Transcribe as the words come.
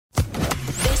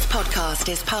podcast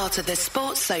is part of the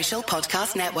Sports Social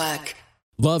Podcast Network.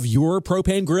 Love your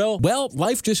propane grill? Well,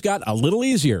 life just got a little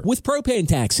easier with Propane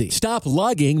Taxi. Stop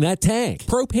lugging that tank.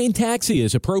 Propane Taxi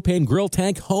is a propane grill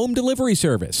tank home delivery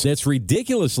service that's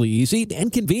ridiculously easy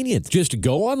and convenient. Just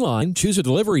go online, choose a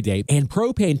delivery date, and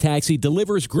Propane Taxi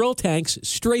delivers grill tanks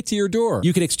straight to your door.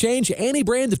 You can exchange any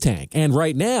brand of tank. And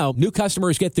right now, new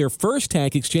customers get their first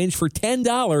tank exchange for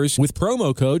 $10 with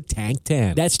promo code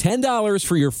TANK10. That's $10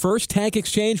 for your first tank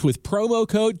exchange with promo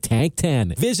code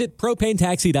TANK10. Visit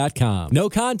propanetaxi.com.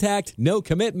 No contact, no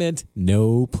commitment,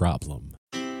 no problem.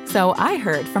 So I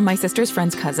heard from my sister's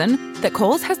friend's cousin that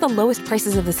Kohl's has the lowest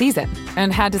prices of the season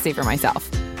and had to see for myself.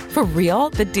 For real,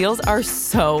 the deals are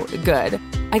so good.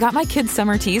 I got my kids'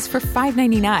 summer tees for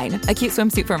 $5.99, a cute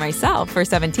swimsuit for myself for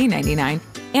 $17.99,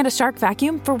 and a Shark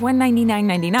vacuum for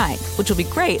 $199.99, which will be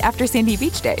great after Sandy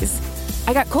Beach days.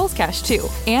 I got Kohl's Cash too,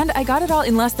 and I got it all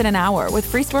in less than an hour with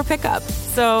free store pickup.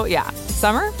 So yeah,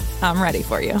 summer, I'm ready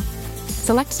for you.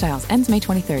 Select styles. Ends May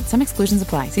 23rd. Some exclusions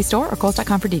apply. See store or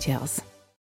Kohl's.com for details.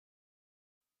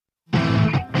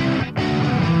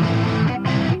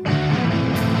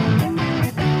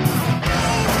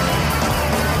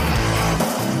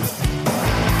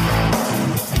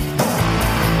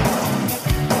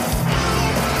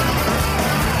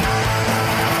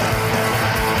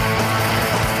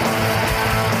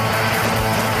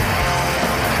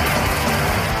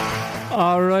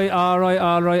 All right.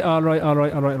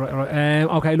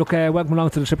 Okay, look, welcome along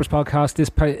to the Trippers podcast.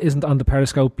 This isn't on the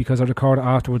Periscope because I recorded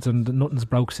afterwards and nothing's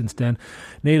broke since then.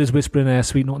 Neil is whispering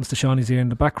sweet nothings to Shawnee's ear in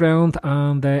the background,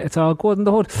 and it's all good in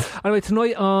the hood. Anyway,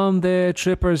 tonight on the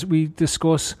Trippers we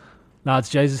discuss, lads,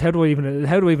 Jesus, how do I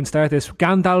even start this?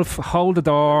 Gandalf, Hold the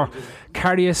Door,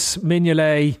 Carius,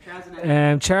 Mignolet,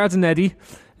 Charles and Eddie.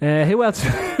 Who else?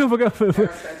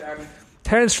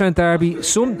 Terence Trent D'Arby,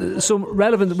 some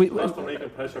relevant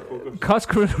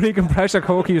Costa Rican pressure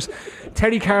cookers,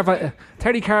 Terry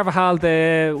Carvajal,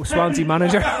 the Swansea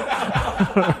manager.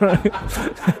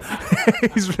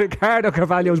 He's Ricardo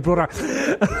Carvalho's brother.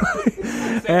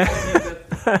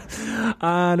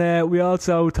 And we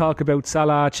also talk about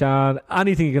Salah, Chan,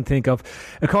 anything you can think of.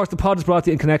 Of course, the pod is brought to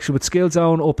you in connection with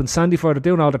Skillzone up in Sandyford. They're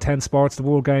doing all the 10 sports, the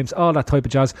World Games, all that type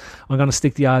of jazz. I'm going to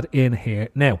stick the ad in here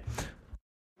now.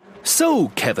 So,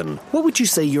 Kevin, what would you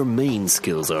say your main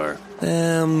skills are?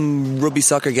 Rugby,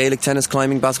 soccer, Gaelic, tennis,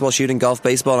 climbing, basketball, shooting, golf,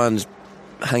 baseball and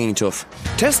hanging tough.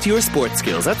 Test your sports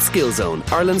skills at Skillzone,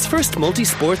 Ireland's first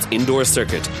multi-sports indoor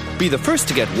circuit. Be the first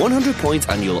to get 100 points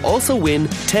and you'll also win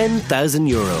 €10,000.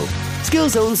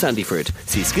 Skillzone Sandyford.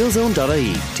 See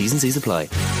skillzone.ie. T's and C's apply.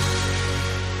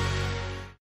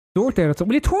 Will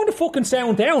you turn the fucking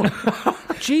sound down?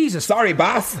 Jesus. Sorry,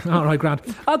 boss. All right, Grant.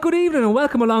 Good evening and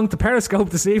welcome along to Periscope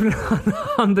this evening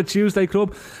on the Tuesday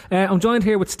Club. I'm joined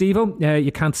here with Steve-O.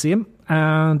 You can't see him,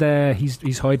 and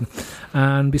he's hiding.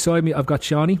 And beside me, I've got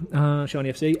Shawnee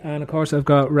FC, and of course, I've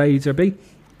got Razor B.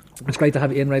 It's great to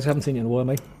have you in, Razor. I haven't seen you in a while,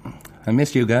 mate. I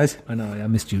missed you guys. I know, I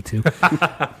missed you too.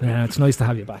 It's nice to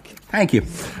have you back. Thank you.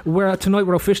 Tonight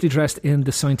we're officially dressed in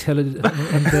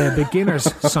the beginner's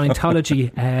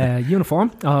Scientology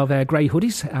uniform of grey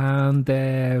hoodies, and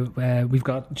we've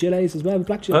got gilets as well,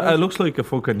 black gilets. It looks like a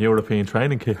fucking European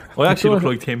training kit. I actually look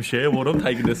like Tim Sherwood. I'm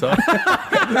taking this off.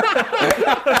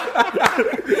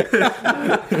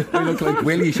 I look like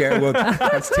Willie Sherwood.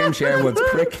 That's Tim Sherwood's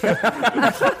prick.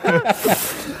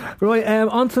 Right,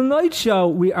 on tonight's show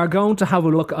we are going to have a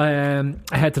look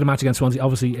ahead to the match against Swansea.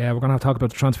 Obviously we're going to talk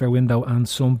about the transfer window and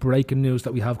some breaking news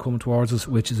that we have coming towards us,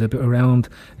 which is a bit around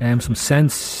some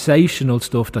sensational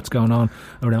stuff that's going on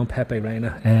around Pepe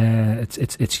Reina.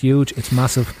 It's huge, it's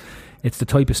massive. It's the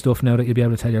type of stuff now that you'll be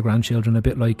able to tell your grandchildren, a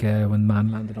bit like when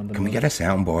man landed on the Can we get a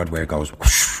soundboard where it goes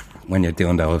whoosh when you're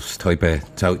doing those type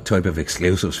of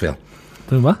exclusives, Phil?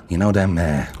 Doing what? You know them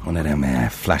one of them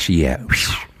flashy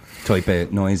type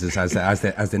of noises as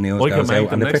the news goes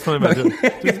out. And next time,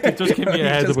 just give me a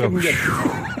head about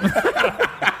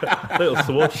little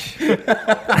swoosh.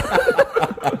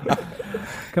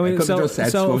 Can we? Because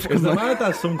the man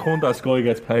that some cunt that Sky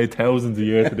gets paid thousands a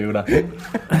year to do that.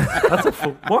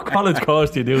 What college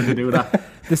course do you do to do that?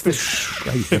 This is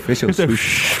official.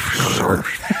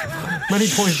 Many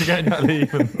points to get in that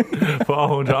even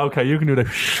 400. Okay, you can do that.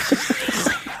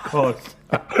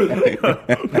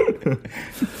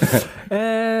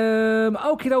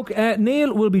 Okie doke.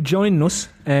 Neil will be joining us.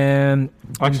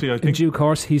 Actually, I think in due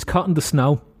course, he's cutting the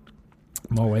snow.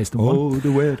 More ways than one. Oh,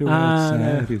 the weather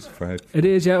outside is fright. It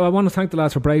is, yeah. I want to thank the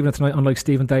lads for braving it tonight, unlike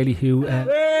Stephen Daly, who...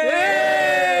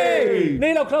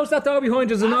 Nilo, close that door behind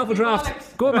you. There's an awful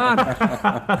draft. Good man.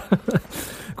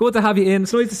 Good to have you in.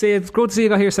 It's nice to see you. It's good to see you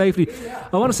got here safely.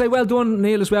 I want to say well done,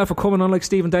 Neil, as well, for coming on like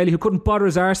Stephen Daly, who couldn't bother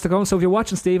his arse to go. So if you're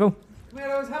watching, Steve-o.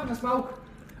 I was having a smoke.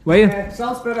 Were you?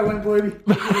 Salzburg went by me.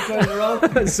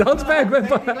 Salzburg went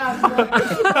by.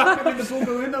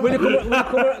 Will you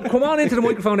come on into the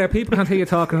microphone there? People can't hear you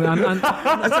talking. And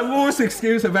That's the worst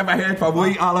excuse I've ever heard for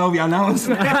white all over your nose.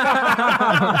 No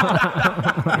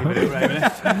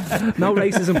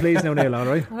racism, please, now, Neil. All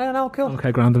right. No, cool.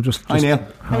 Okay, grand. I'm just. Hi, Neil.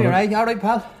 How are you, right? You all right,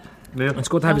 pal? Neil. It's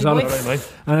good to have you on.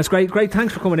 And it's great.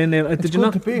 Thanks for coming in, Neil. Did you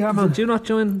good to be here, man. Did you not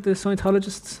join the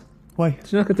Scientologists? Why?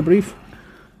 Did you not get the brief?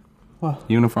 What?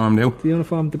 Uniform, do. The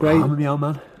uniform, the grey. I'm my own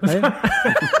man.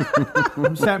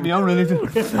 I'm starting my own religion.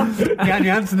 Gary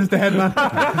Hansen is the head man.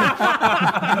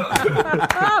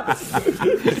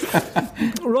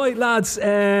 Right, lads.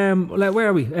 Where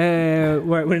are we?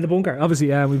 We're in the bunker. Obviously,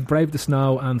 we've braved the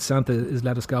snow, and Santa has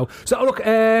let us go. So, look,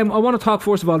 I want to talk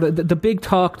first of all the big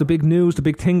talk, the big news, the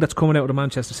big thing that's coming out of the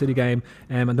Manchester City game,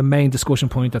 and the main discussion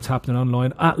point that's happening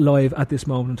online live at this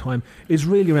moment in time is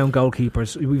really around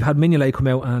goalkeepers. We've had Mignolet come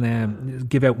out and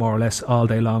give out more or less all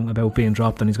day long about being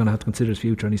dropped, and he's going to have to consider his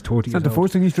future, and he's 30 years old. Is that the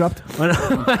first thing he's dropped? You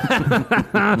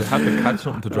have to catch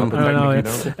something to drop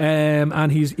it.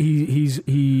 And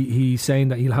he's saying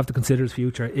that he'll have to consider his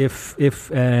future if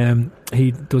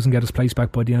he doesn't get his place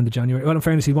back by the end of January. Well, in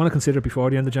fairness, he'd want to consider it before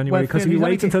the end of January, because if he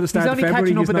waits until the start of February, he's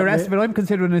only catching up with the rest of it. I'm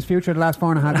considering his future the last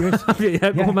 4.5 years.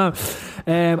 Good man.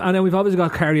 And then we've obviously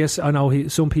got Karius. I know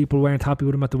some people weren't happy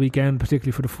with him at the weekend,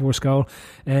 particularly for the first goal.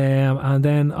 And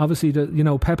then obviously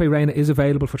Pepe Reina is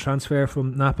available for transfer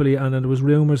from Napoli, and then there was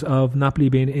rumours of Napoli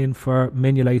being in for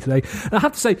Mignolet today. And I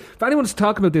have to say, if anyone wants to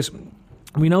talk about this,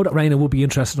 we know that Reina would be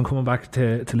interested in coming back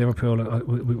to Liverpool.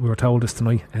 We were told this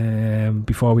tonight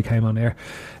before we came on air,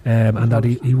 and that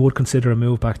he would consider a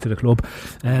move back to the club.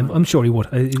 I'm sure he would.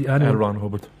 Ron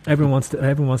Hubbard. Everyone wants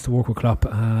to work with Klopp,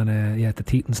 and the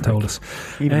Tetons told us.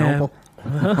 Even Opal.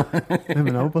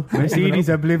 Even Opal. Mercedes,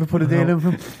 I believe, I put a deal in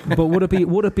for him. But would it be?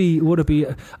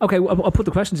 Okay, I'll put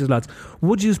the question to you, lads.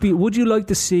 Would you like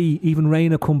to see even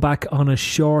Reina come back on a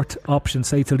short option,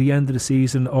 say till the end of the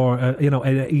season, or an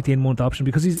 18-month option?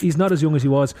 Because he's not as young as he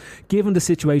was, given the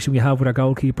situation we have with our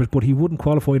goalkeepers. But he wouldn't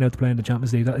qualify now to play in the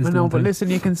Champions League. That is but listen,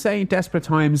 you can say desperate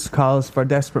times calls for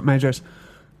desperate measures.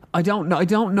 I don't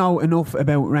know enough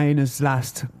about Reina's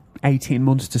last 18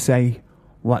 months to say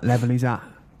what level he's at.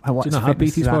 Do you not have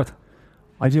BT Sport?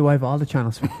 I do. I have all the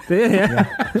channels. Yeah.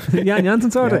 Jan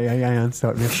Jansen sorted. Yeah, Jansen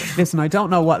sorted. Listen, I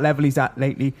don't know what level he's at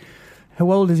lately.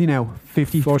 How old is he now?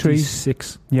 53?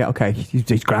 46. Yeah, okay.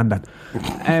 He's grand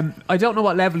then. I don't know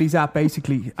what level he's at,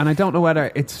 basically, and I don't know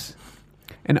whether it's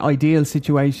an ideal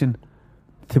situation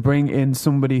to bring in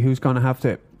somebody who's going to have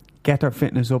to get their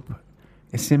fitness up,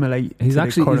 assimilate. He's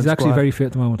actually very fit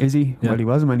at the moment. Is he? Yeah. Well, he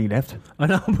wasn't when he left. I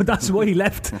know, but that's why he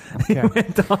left. He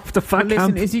went off the fat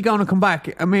listen, camp. is he going to come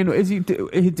back? I mean, is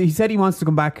he said he wants to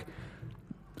come back.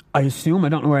 I assume, I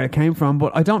don't know where it came from,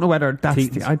 but I don't know whether that's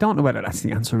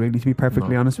the answer, really, to be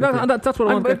perfectly honest with you. That's what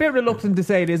I'm a bit reluctant to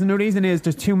say it is, and the reason is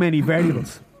there's too many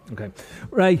variables. Okay,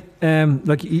 right.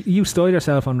 Like you style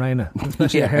yourself on Reina,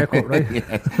 especially a haircut, right?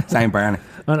 Yeah. Same Barney.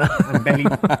 And belly.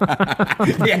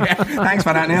 Yeah, thanks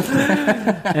for that,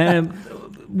 Neil.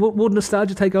 Would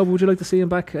nostalgia take over? Would you like to see him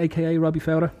back, aka Robbie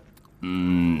Fowler?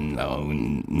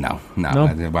 No.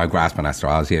 While grasping at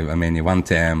straws, I mean, you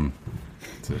want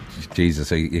Jesus,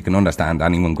 so you can understand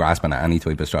anyone grasping at any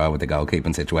type of straw with the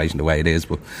goalkeeping situation the way it is,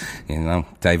 but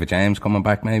David James coming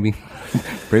back, maybe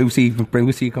Brucey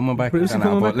coming back. Brucey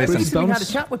coming back. We had a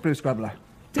chat with Bruce Grobbelaar.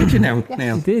 Did you know?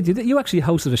 Yes. You did. You actually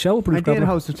hosted a show with Bruce Grobbelaar. I did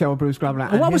host a show with Bruce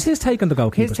Grobbelaar. And what was his take on the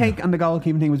goalkeeping? His take on the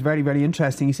goalkeeping thing was very, very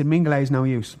interesting. He said Mignolet is no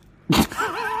use.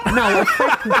 No,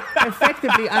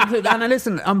 effectively, and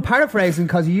listen, I'm paraphrasing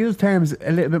because he used terms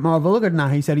a little bit more vulgar than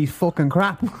that. He said he's fucking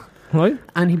crap. Right.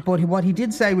 And what he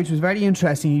did say, which was very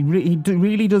interesting, he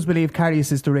really does believe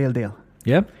Karius is the real deal.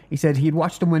 Yeah. He said he'd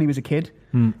watched him when he was a kid.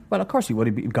 Well, of course he would.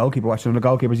 He'd be a goalkeeper, watching the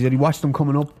goalkeepers. He said he watched him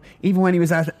coming up. Even when he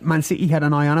was at Man City, he had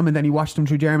an eye on him, and then he watched him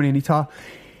through Germany, and he thought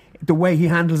the way he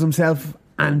handles himself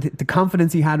and the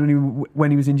confidence he had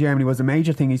when he was in Germany was a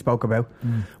major thing he spoke about.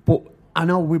 But I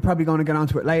know we're probably going to get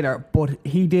onto it later, but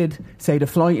he did say the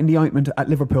fly in the ointment at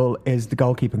Liverpool is the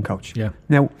goalkeeping coach. Yeah.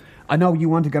 Now, I know you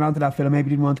want to get onto that, Phil. Maybe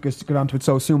you didn't want to get onto it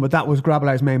so soon, but that was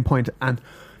Grobbelaar's main point, and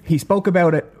he spoke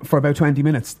about it for about 20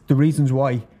 minutes. The reasons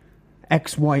why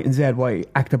X, Y, and Z, why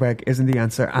Achterberg isn't the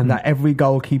answer, and that every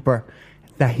goalkeeper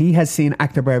that he has seen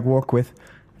Achterberg work with,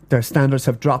 their standards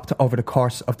have dropped over the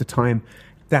course of the time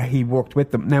that he worked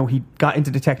with them. Now, he got into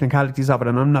the technicalities of it,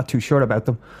 and I'm not too sure about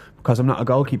them because I'm not a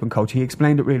goalkeeping coach. He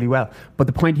explained it really well, but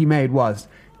the point he made was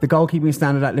the goalkeeping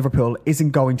standard at Liverpool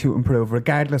isn't going to improve,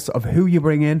 regardless of who you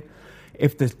bring in,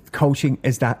 if the coaching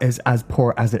is as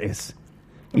poor as it is.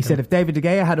 He said if David De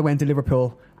Gea had went to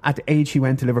Liverpool at the age he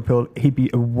went to Liverpool, he'd be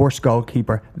a worse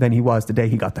goalkeeper than he was the day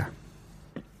he got there.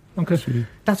 Okay.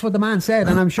 That's what the man said,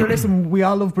 and I'm sure. Listen, we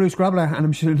all love Bruce Grobbler, and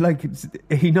I'm sure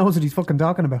he knows what he's fucking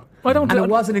talking about. And it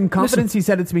wasn't in confidence. He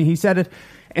said it to me. He said it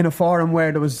in a forum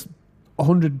where there was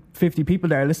 150 people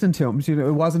there listening to him. So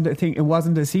it wasn't a thing. It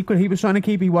wasn't a secret he was trying to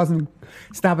keep. He wasn't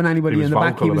stabbing anybody in the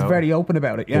back. He was very open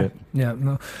about it. Yeah.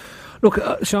 No. Look,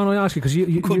 Sean, I ask you because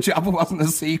good job. It wasn't a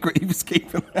secret he was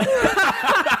keeping.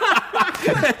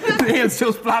 Neil's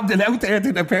just blabbed it out there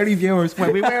to the Perry viewers.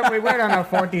 Well, we were on our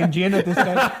 14 gin at this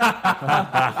stage.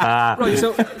 Right,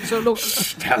 so look,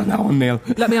 tell no one, Neil.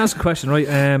 Let me ask a question,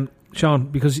 right, Sean,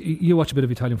 because you watch a bit of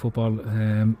Italian football.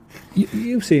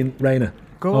 You've seen Reina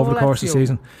over the course of the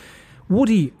season. Would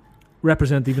he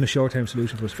represent even a short-term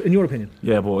solution for us, in your opinion?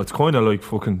 Yeah, but it's kind of like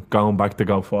fucking going back to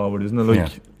go forward, isn't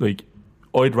it? Like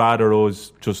I'd rather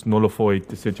us just nullify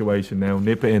the situation now,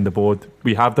 nip it in the bud.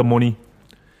 We have the money.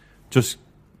 Just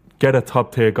get a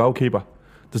top tier goalkeeper.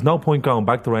 There's no point going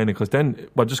back to Reina because then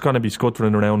we're just going to be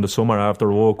scuttering around the summer after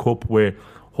a World Cup where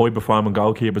high performing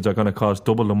goalkeepers are going to cost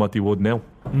double than what they would now.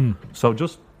 So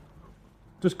just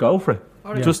go for it.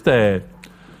 Right. Just I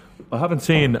haven't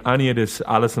seen any of this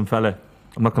Alisson fella.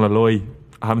 I'm not going to lie.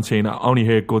 I haven't seen it. I only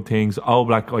hear good things. All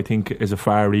Black, I think, is a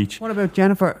far reach. What about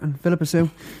Jennifer and Philippa Sue?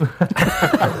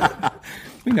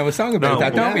 We know a song about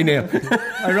that, don't we, Neil?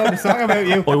 I wrote a song about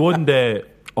you. I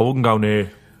wouldn't go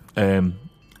near. I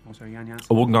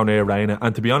wouldn't go near Reina.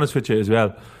 And to be honest with you as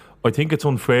well, I think it's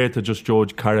unfair to just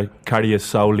judge Karius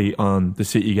solely on the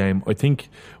City game. I think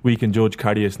we can judge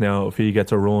Karius now if he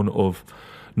gets a run of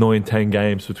 9-10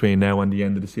 games between now and the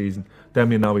end of the season. Then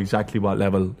we know exactly what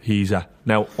level he's at.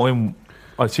 Now,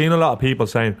 I've seen a lot of people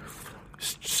saying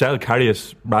sell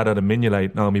Karius rather than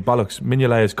Mignolet. No, me bollocks.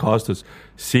 Mignolet has cost us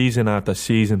season after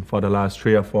season for the last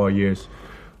 3 or 4 years.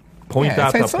 Point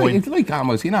after point. It's like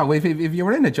almost, if you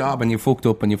were in a job and you fucked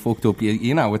up,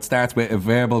 you know, it starts with a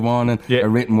verbal warning, a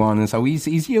written warning. So he's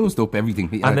used up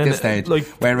everything at this stage.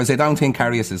 Whereas I don't think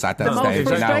Karius is at that stage.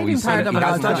 He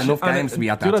hasn't had enough games to be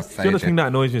at that stage. The other thing that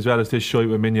annoys me as well is this shite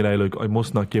with Mignolet. Like, I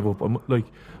must not give up.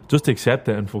 Just accept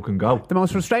it and fucking go. The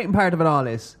most frustrating part of it all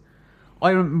is,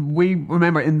 we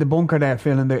remember in the bunker there,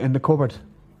 Phil, in the cupboard,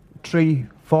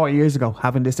 3-4 years ago,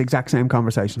 having this exact same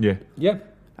conversation. Yeah.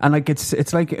 And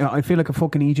it's like I feel like a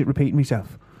fucking idiot repeating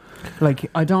myself. Like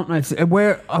I don't know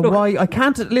why I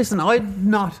can't listen.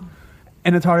 I'm not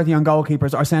an authority on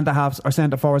goalkeepers or centre halves or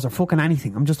centre forwards or fucking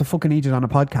anything. I'm just a fucking idiot on a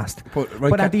podcast.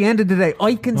 But at the end of the day,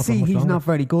 I can see he's not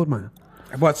very good, man.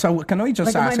 Well, so can I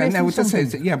just ask? Now,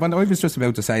 but I was just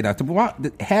about to say that.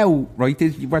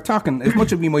 We're talking as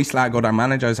much as we might slag other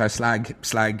managers or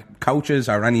slag coaches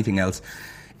or anything else.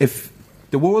 If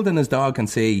the world and his dog can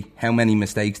see how many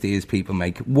mistakes these people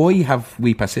make, why have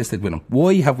we persisted with them?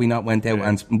 Why have we not went out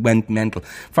and went mental?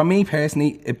 For me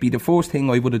personally, it'd be the first thing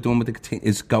I would have done with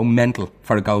is go mental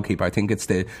for a goalkeeper. I think it's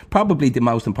probably the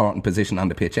most important position on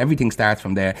the pitch. Everything starts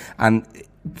from there, and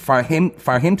for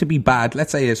him to be bad,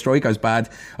 let's say a striker's bad,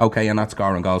 okay, you're not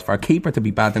scoring goals. For a keeper to be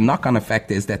bad, the knock-on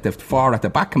effect is that the four at the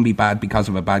back can be bad because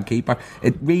of a bad keeper.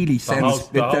 It really sends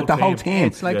the whole team.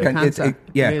 It's like cancer.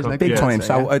 Big time.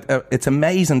 So it's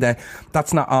amazing that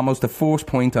that's not almost the first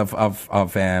point of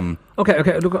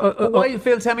Okay. Look, why,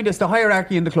 Phil, tell me this: the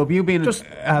hierarchy in the club. You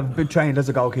have been trained as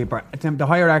a goalkeeper. The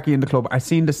hierarchy in the club. I've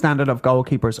seen the standard of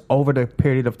goalkeepers over the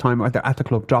period of time at the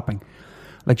club dropping.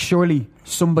 Like, surely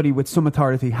somebody with some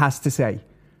authority has to say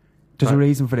there's a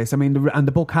reason for this. I mean, and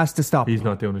the book has to stop. He's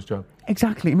not doing his job.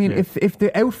 Exactly. I mean, if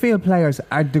the outfield players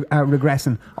are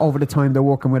regressing over the time they're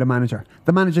working with a manager,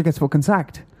 the manager gets fucking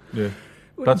sacked. Yeah.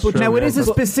 That's true. Now, it is a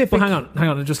specific... But hang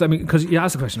on. Just let me... Because you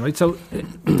asked the question, right? So,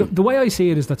 the way I see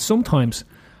it is that sometimes,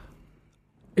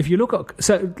 if you look at...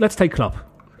 So, let's take Klopp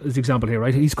as the example here,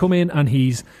 right? He's come in and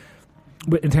he's...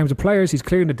 In terms of players, he's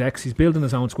clearing the decks, he's building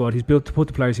his own squad, he's built to put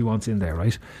the players he wants in there,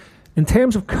 right? In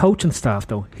terms of coaching staff,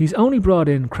 though, he's only brought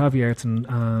in Kraviert and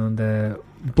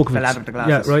Bukovic. The lad with the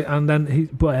glasses. Yeah, right.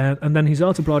 And then he's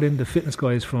also brought in the fitness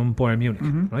guys from Bayern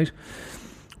Munich, right?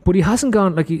 But he hasn't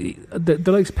gone like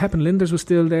the likes Pep and Linders was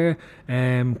still there.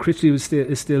 Critchley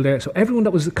is still there. So everyone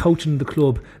that was coaching the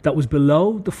club that was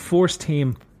below the first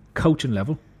team coaching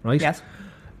level, right? Yes,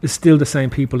 is still the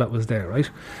same people that was there, right?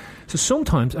 So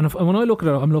sometimes, and when I look at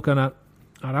it, I'm looking at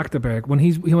at Achterberg, when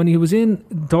he was in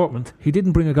Dortmund, he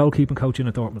didn't bring a goalkeeping coach in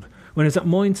at Dortmund. When he was at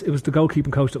Mainz, it was the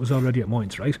goalkeeping coach that was already at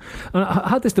Mainz, right? And I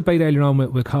had this debate earlier on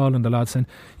with Carl and the lads saying,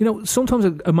 you know,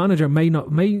 sometimes a manager may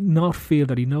not feel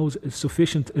that he knows is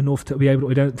sufficient enough to be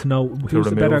able to know who's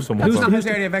the better. That's not his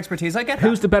area of expertise. I get that.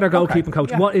 Who's the better goalkeeping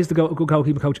coach? Yeah. What is the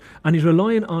goalkeeping coach? And he's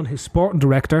relying on his sporting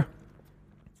director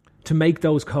to make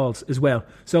those calls as well.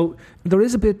 So there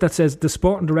is a bit that says the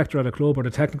sporting director at a club, or the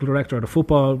technical director, or the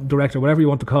football director, whatever you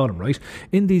want to call them, right,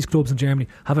 in these clubs in Germany,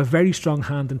 have a very strong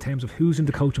hand in terms of who's in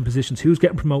the coaching positions, who's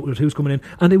getting promoted, who's coming in,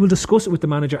 and they will discuss it with the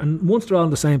manager, and once they're all on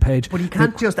the same page. But you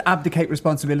can't just abdicate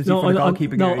responsibility for the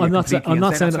goalkeeping area. I'm not saying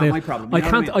that's that. Not my problem.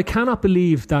 I cannot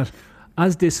believe that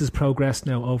as this has progressed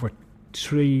now over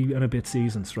 3 and a bit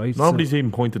seasons, right? Nobody's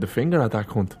even pointed the finger at that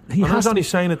cunt. I was only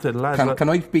saying it to the lads. Can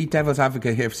I be devil's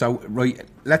advocate here? So, right,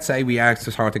 let's say we are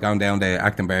sort of going down the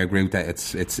Achterberg route,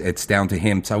 that it's down to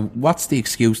him. So what's the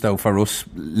excuse, though, for us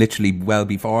literally well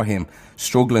before him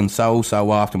struggling so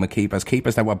often with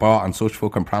keepers that were bought on such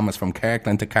fucking promise, from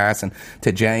Kirkland to Carson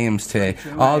to James to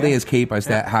all these keepers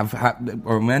that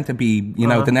were meant to be, you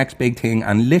know, the next big thing,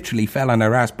 and literally fell on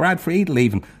their ass. Brad Friedel,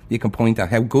 even, you can point at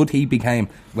how good he became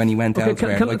when he went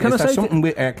elsewhere. Can I say something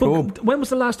with our club? When was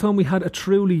the last time we had a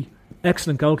truly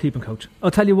excellent goalkeeping coach? I'll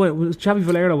tell you what, it was Xavi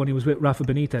Valero when he was with Rafa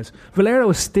Benitez. Valero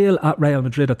is still at Real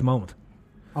Madrid at the moment.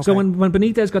 Okay. So when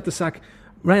Benitez got the sack,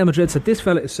 Real Madrid said, this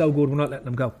fella is so good, we're not letting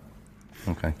him go.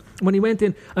 Okay. When he went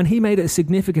in, and he made a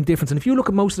significant difference. And if you look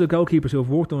at most of the goalkeepers who have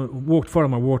worked for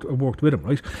him or worked with him,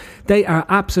 right, they are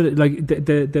absolutely, like,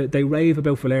 they rave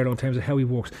about Valero in terms of how he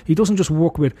works. He doesn't just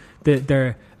work with with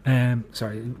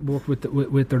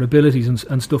their abilities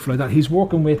and stuff like that. He's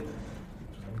working with.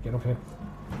 Get up here.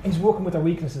 He's working with their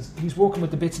weaknesses. He's working with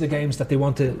the bits of the games that they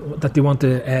want to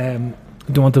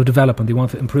develop and they want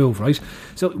to improve, right?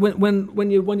 So when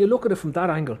you look at it from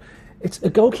that angle, it's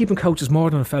a goalkeeping coach is more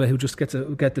than a fella who just gets the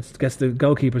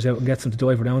goalkeepers out and gets them to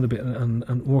dive around a bit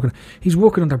and working. He's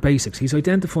working on their basics. He's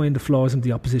identifying the flaws in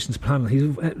the opposition's plan.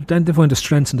 He's identifying the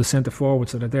strengths in the centre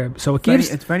forwards that are there. So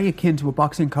it's very akin to a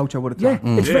boxing coach, I would have thought.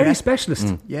 It's very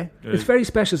specialist. It's very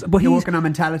specialist. But you're working on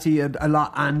mentality a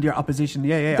lot and your opposition.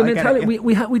 The mentality.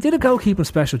 We did a goalkeeping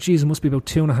special. Geez, it must be about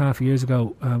 2.5 years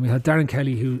ago. We had Darren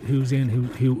Kelly who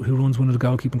runs one of the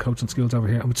goalkeeping coaching schools over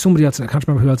here, and with somebody else. I can't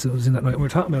remember who else was in that night. And we were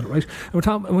talking about it, right?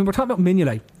 And we were talking about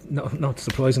Mignolet. No, not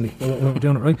surprisingly, when we were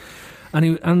doing it, right?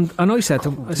 And I said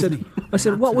to him, I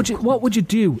said, what would you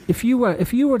do if you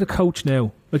were the coach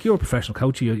now? Like, you're a professional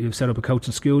coach. You set up a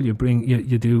coaching school. You run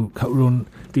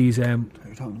these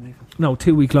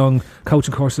 2-week long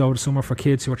coaching courses over the summer for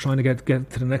kids who are trying to get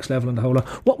to the next level and the whole lot.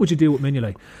 What would you do with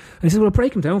Mignolet? And he said, well,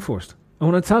 break him down first. And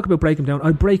when I talk about break him down,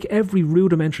 I break every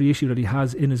rudimentary issue that he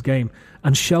has in his game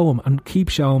and show him and keep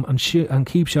showing him and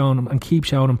keep showing him and keep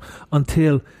showing him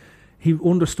until he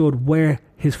understood where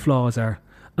his flaws are.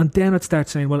 And then I'd start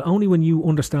saying, well, only when you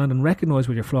understand and recognise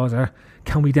where your flaws are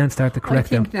can we then start to correct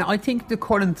them. I think the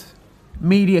current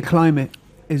media climate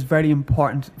is very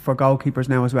important for goalkeepers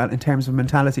now as well in terms of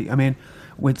mentality. I mean,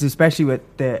 especially with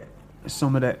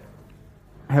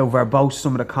how verbose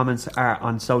some of the comments are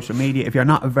on social media. If you're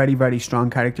not a very, very strong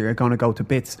character, you're going to go to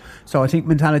bits. So I think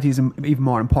mentality is even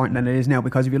more important than it is now,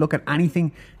 because if you look at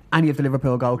any of the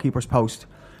Liverpool goalkeepers post,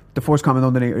 the first comment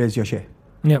underneath it is "you're shit."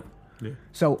 Yep. Yeah.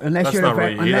 So unless that's you're not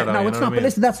right either, no, it's not. But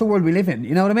listen, that's the world we live in.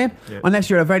 You know what I mean? Yeah. Unless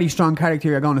you're a very strong character,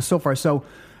 you're going to suffer. So,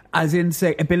 as in,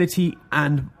 say, ability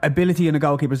in a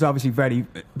goalkeeper is obviously very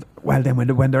well. Then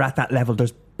when they're at that level,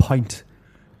 there's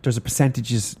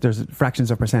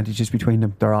fractions of percentages between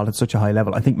them. They're all at such a high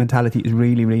level. I think mentality is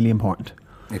really, really important.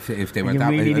 If they were that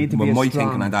way, my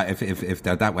thinking on that, if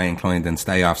they're that way inclined, then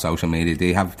stay off social media.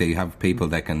 They have people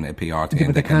that can a PR team.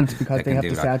 But they can't, because they have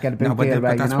to start get a big deal.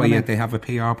 But that's why they have a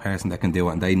PR person that can do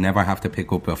it, and they never have to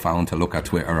pick up a phone to look at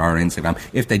Twitter or Instagram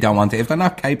if they don't want to. If they're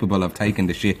not capable of taking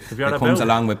the shit that comes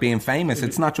along with being famous,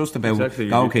 it's not just about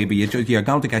goalkeeper. You're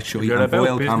going to get shit and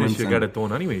vile comments. You get it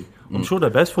done anyway. I'm sure the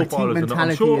best footballers. I think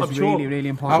mentality is really, really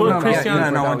important.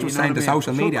 I'm just saying the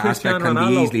social media aspect can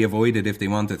be easily avoided if they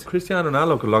wanted. Cristiano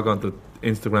Ronaldo could log onto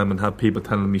Instagram and have people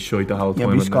telling me shit the whole time.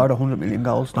 Yeah, we scored 100 million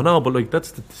goals. I know, but like that's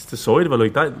the side of it.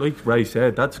 Like that, like Ray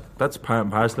said, that's part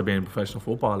and parcel of being a professional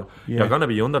footballer. Yeah. You're gonna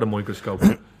be under the microscope,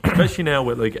 especially now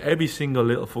with like every single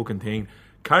little fucking thing.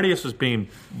 Karius was being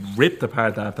ripped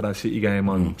apart after that City game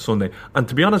on Sunday, and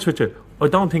to be honest with you, I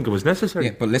don't think it was necessary.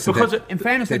 Yeah, but listen, because in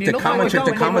fairness,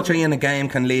 the commentary in a game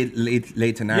can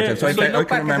lead to narrative. So I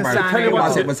can remember,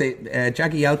 was it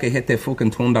Jackie Elka hit the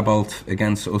fucking thunderbolt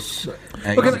against us?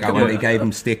 years ago when they gave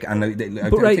him stick, and I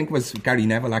think it was Gary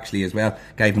Neville actually as well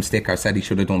gave him stick or said he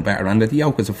should have done better. And the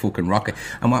yoke is a fucking rocket.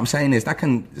 And what I'm saying is that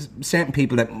certain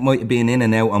people that might have been in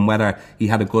and out on whether he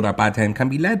had a good or bad time can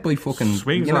be led by fucking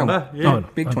swings on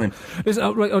that, big time.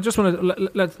 Right, I just want to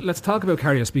let's talk about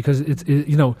Karius, because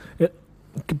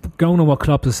going on what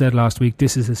Klopp has said last week,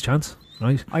 this is his chance.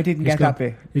 Right. I didn't get that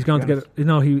bit. He's going to get it.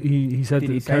 No, he said that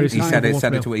Karius. He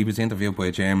said it to. He was interviewed by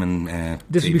a German.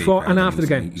 This is before and after the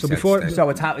game. So before. So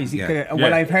it's happening.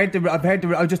 Well, I've heard.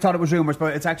 I just thought it was rumours,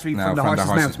 but it's actually from the horse's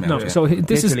mouth. No. So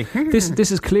this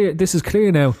is clear. This is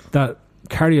clear now that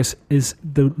Karius is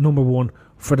the number one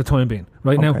for the time being.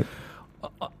 Right now,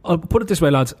 I'll put it this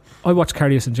way, lads. I watched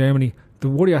Karius in Germany. The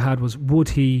worry I had was, would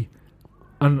he?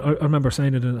 And I remember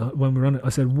saying it when we were on it. I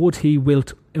said, would he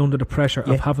wilt under the pressure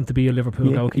of having to be a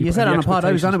Liverpool goalkeeper? You said on a pod,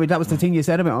 I was on it. That was the thing you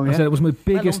said about him. I said it was my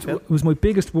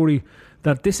biggest worry,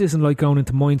 that this isn't like going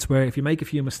into Mainz where if you make a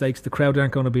few mistakes, the crowd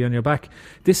aren't going to be on your back.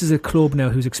 This is a club now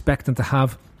who's expecting to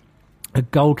have a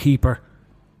goalkeeper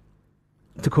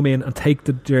to come in and take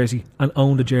the jersey and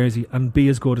own the jersey and be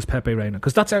as good as Pepe Reina,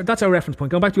 because that's our reference point.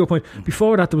 Going back to your point,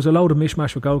 before that there was a load of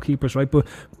mishmash with goalkeepers, right? But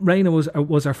Reina was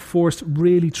our first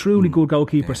really truly good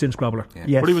goalkeeper since Grobbler.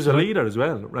 But he was a leader as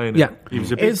well, Reina. Yeah, he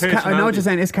was a big personality. I know what you're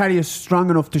saying. Is Karius strong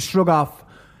enough to shrug off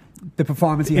the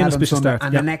performance he had on Sunday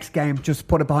and the next game just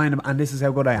put it behind him and this is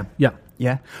how good I am?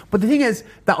 Yeah. But the thing is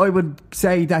that I would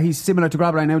say that he's similar to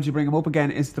Grobbler. Now that you bring him up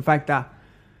again, is the fact that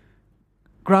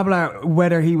Grobbler,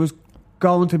 whether he was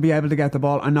going to be able to get the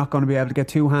ball and not going to be able to get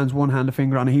two hands, one hand, a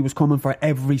finger on it, he was coming for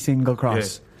every single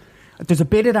cross. There's a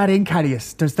bit of that in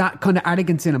Karius. There's that kind of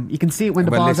arrogance in him. You can see it when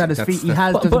the ball's at his feet.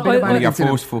 There's a bit of arrogance in him.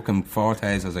 Your first fucking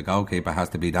fortes as a goalkeeper has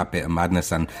to be that bit of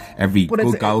madness, and every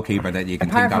good goalkeeper that you can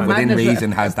think of within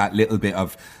reason has that little bit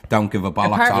of don't give a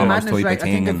bollocks almost type of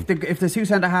thing. I think if the two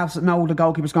centre halves know the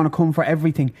goalkeeper's going to come for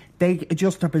everything, they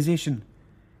adjust their position,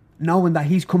 knowing that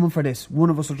he's coming for this.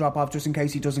 One of us will drop off just in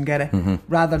case he doesn't get it,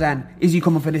 rather than is he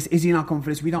coming for this, is he not coming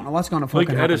for this, we don't know what's going to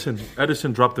fucking happen.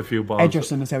 Edison dropped a few balls.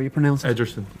 Ederson is how you pronounce it.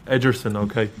 Ederson,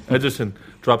 okay. Ederson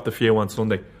dropped a few on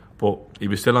Sunday, but he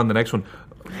was still on the next one.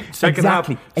 Second half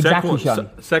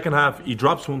he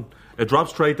drops one. It drops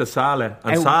straight to Salah,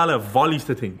 and Salah volleys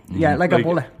the thing. Yeah, like a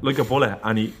bullet. Like a bullet,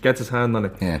 and he gets his hand on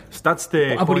it. Yeah. So that's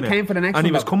the. But he came for the next one. And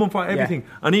he was coming for everything.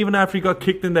 And even after he got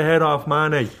kicked in the head off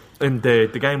Mane in the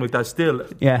game like that, still,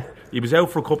 he was out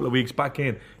for a couple of weeks, back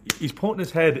in. He's putting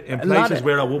his head in places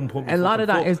where I wouldn't put my A lot of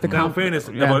that foot. is the Now, in fairness,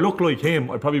 if I look like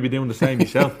him, I'd probably be doing the same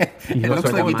myself. He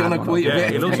looks like he's done it quite a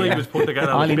bit. He looks like he was put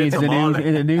together. All he needs is a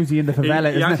newsie in the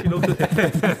favela, isn't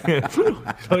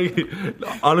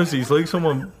it? Honestly, he's like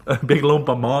someone, a big lump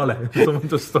of marley. Someone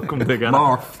just stuck him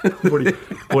together.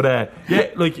 But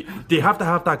like, they have to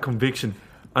have that conviction.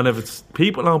 And if it's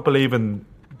people don't believe in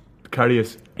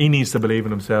Karius, he needs to believe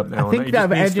in himself now. I think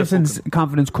that Ederson's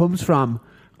confidence comes from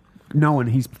knowing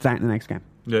he's starting the next game.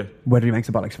 Yeah. Whether he makes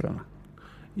a bollocks for it or not.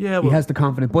 Yeah, well, he has the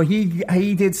confidence, but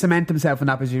he did cement himself in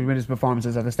that position with his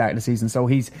performances at the start of the season. So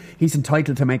he's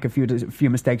entitled to make a few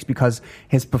mistakes because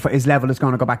his level is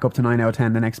going to go back up to 9 out of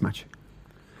 10 the next match.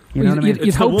 You know what I mean?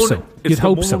 You'd hope so.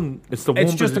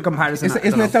 It's just a comparison.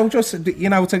 Isn't it though? Just,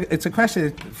 it's a question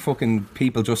of fucking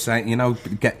people just saying,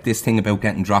 get this thing about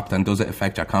getting dropped and does it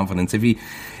affect your confidence?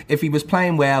 If he was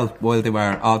playing well while they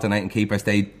were alternating keepers,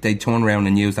 they'd turn around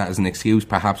and use that as an excuse,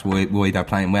 perhaps why they're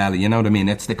playing well. You know what I mean?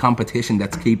 It's the competition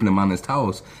that's keeping him on his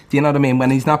toes. Do you know what I mean?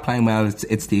 When he's not playing well,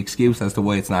 it's the excuse as to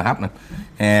why it's not happening.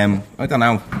 I don't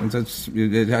know.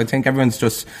 I think everyone's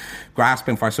just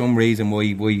grasping for some reason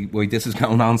why this is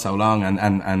going on so long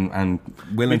and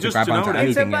willing to grab onto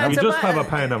anything. We just have a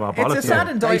pain of our bollocks. It's a sad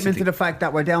indictment to the fact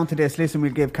that we're down to this. Listen,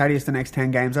 we'll give Karius the next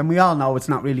 10 games, and we all know it's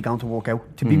not really going to work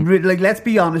out. To be let's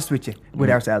be honest with you, with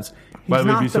ourselves. Well,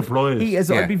 we'd be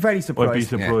surprised. I'd be very surprised. I'd be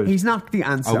surprised. He's not the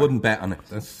answer. I wouldn't bet on it.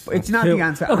 It's not the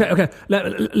answer. Okay.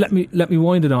 Let me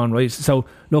wind it on, right? So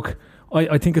look,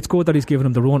 I think it's good that he's given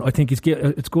him the run. I think it's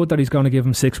good that he's going to give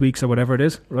him 6 weeks or whatever it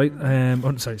is, right?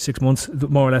 6 months,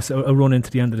 more or less, a run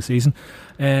into the end of the season.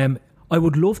 I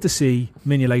would love to see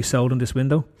Mignolet sold in this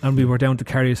window, and we were down to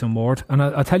Karius and Ward. And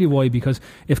I'll tell you why, because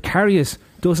if Karius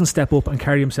doesn't step up and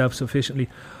carry himself sufficiently,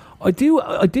 I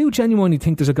do genuinely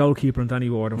think there's a goalkeeper in Danny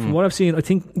Ward, and from what I've seen, I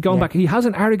think going back, he has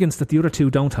an arrogance that the other two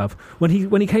don't have. When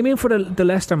he came in for the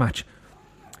Leicester match,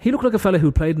 he looked like a fella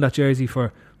who played in that jersey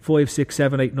for 5, 6,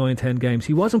 7, 8, 9, 10 games.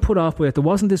 He wasn't put off by it. There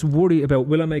wasn't this worry about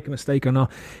will I make a mistake or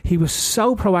not. He was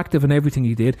so proactive in everything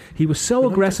he did. He was so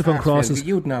aggressive on crosses.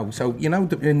 You'd know. So,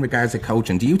 in regards to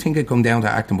coaching, do you think it come down to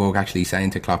Achtenberg actually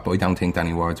saying to Klopp, I don't think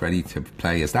Danny Ward's ready to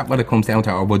play? Is that what it comes down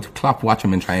to? Or would Klopp watch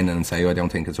him in training and say, I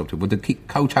don't think it's up to? Would the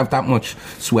coach have that much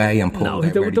sway and pull where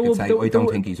he could say, I don't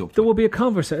think he's up to? There will be a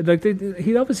conversation. Like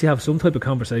he'd obviously have some type of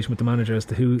conversation with the manager as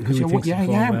to who he thinks is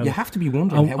performing well. You have to be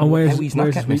wondering how he's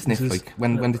not getting a sniff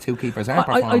when the two keepers are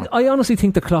performing. I honestly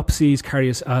think the Klopp sees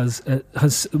Karius as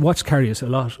has watched Karius a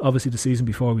lot, obviously the season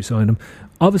before we signed him,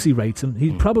 obviously rates him.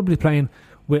 He's probably playing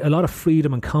with a lot of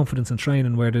freedom and confidence in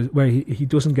training where he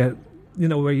doesn't get,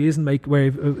 where he isn't where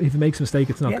if he makes a mistake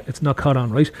it's not caught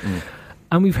on, right?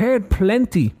 And we've heard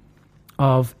plenty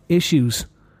of issues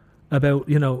about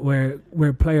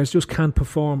where players just can't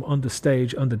perform on the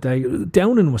stage on the day.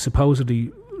 Downing was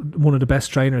supposedly one of the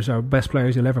best trainers or best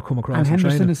players you'll ever come across. And Henderson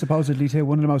training. is supposedly too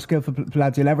one of the most skillful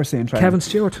lads you'll ever see in training. Kevin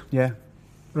Stewart, yeah,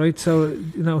 right. So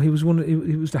he was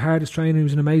he was the hardest trainer. He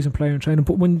was an amazing player in training.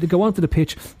 But when they go onto the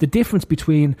pitch, the difference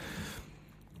between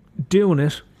doing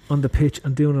it on the pitch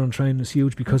and doing it on training is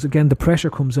huge, because again the pressure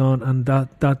comes on, and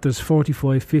that there's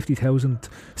 45, 50,000,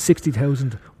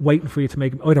 60,000 waiting for you to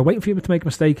make a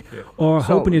mistake, or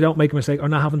hoping you don't make a mistake, or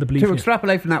not having the belief. To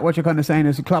extrapolate from that, what you're kind of saying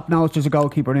is Klopp knows there's a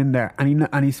goalkeeper in there, and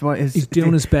he's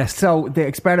doing his best. So the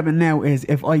experiment now is,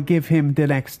 if I give him the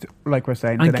next, like we're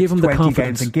saying, and give him the confidence,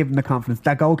 games, and give him the confidence,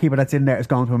 that goalkeeper that's in there is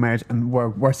going to emerge, and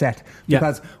we're set.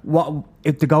 Because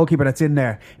if the goalkeeper that's in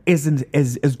there isn't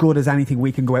as good as anything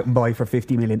we can go out and buy for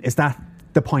 50 million, is that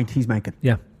the point he's making?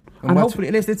 Yeah. And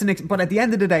hopefully but at the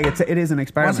end of the day it is an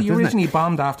experiment. Was he originally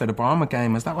bombed after the Bournemouth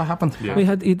game? Is that what happened? Yeah.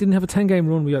 He didn't have a 10-game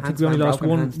run. I think we only lost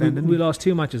one. We lost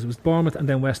 2 matches. It was Bournemouth and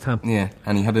then West Ham. Yeah,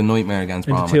 and he had a nightmare against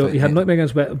Bournemouth. He had a nightmare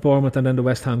against Bournemouth, and then the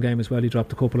West Ham game as well. He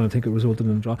dropped a couple, and I think it resulted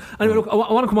in a draw. Anyway, look, I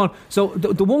want to come on. So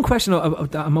the one question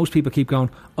that most people keep going,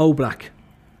 Oblak,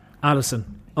 Alisson,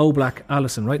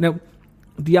 right now.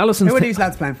 The Alissons. Who are these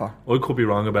lads playing for? I could be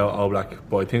wrong about Oblak,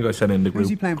 but I think I said in the group. Who's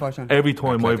he playing for, Sean? Every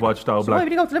time I've watched Oblak. So why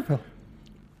would he go to Liverpool?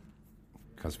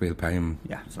 Because we'll pay him.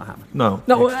 Yeah, it's not happening. No.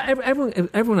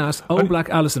 Everyone asks Oblak,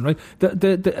 Alisson,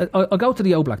 right? I'll go to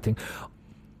the Oblak thing.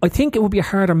 I think it would be a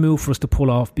harder move for us to pull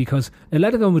off, because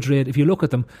Atletico Madrid, if you look at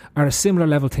them, are a similar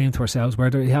level team to ourselves, where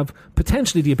they have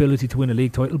potentially the ability to win a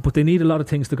league title, but they need a lot of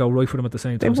things to go right for them at the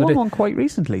same time. They won one quite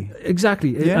recently.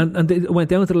 Exactly, yeah. and they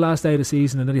went down to the last day of the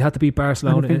season, and then they had to beat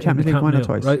Barcelona in the Champions League final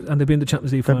twice, right? And they've been the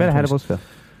Champions League final. They're a bit ahead of us, Phil.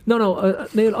 No,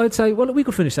 Neil, I'd say, well, we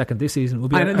could finish second this season. We'll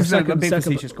be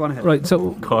second. Go on ahead. Right,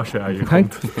 so gosh, yeah, you okay.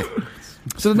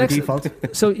 So the next,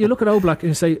 so you look at Oblak and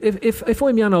you say, if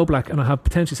I'm Jan Oblak and I have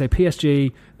potentially, say,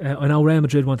 PSG, I know Real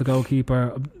Madrid want a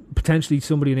goalkeeper, potentially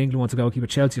somebody in England wants a goalkeeper,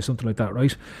 Chelsea or something like that,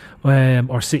 right?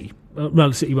 Or City.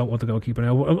 Well, City won't want a goalkeeper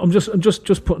now. I'm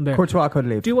just putting there. Courtois could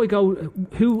leave. Do I go?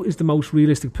 Who is the most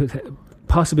realistic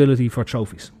possibility for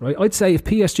trophies? Right, I'd say if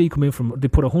PSG come in they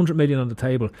put 100 million on the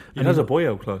table. He has a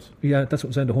buyout clause. Yeah, that's what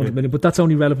I'm saying. The 100 million, but that's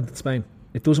only relevant in Spain.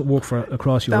 It doesn't work for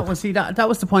across Europe. That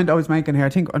was the point I was making here. I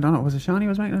don't know, was it Shawnee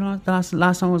was making the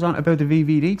last time I was on about the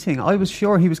VVD thing? I was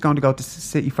sure he was going to go to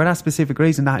City for that specific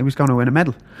reason, that he was going to win a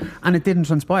medal, and it didn't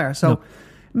transpire. So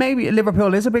maybe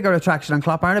Liverpool is a bigger attraction, and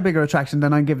Klopp are a bigger attraction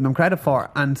than I'm giving them credit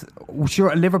for. And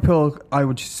sure, Liverpool, I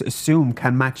would assume,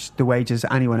 can match the wages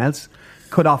anyone else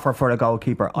could offer for a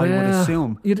goalkeeper. I would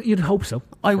assume. You'd hope so.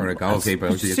 For a goalkeeper, I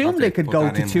assume they could go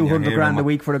to 200 grand a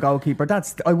week for a goalkeeper.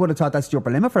 I would have thought that's the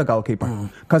upper limit for a goalkeeper,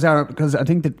 because I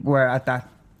think that we're at that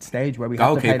stage where we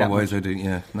have to pay that much.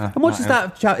 How much is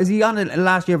that? Is he on the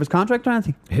last year of his contract or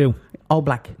anything? Who?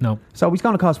 Oblak. No. So he's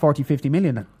going to cost 40-50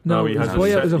 million then? No, he has his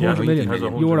buyout is 100 million. He has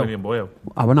 100 million buyout.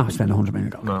 Oh, we're not spending 100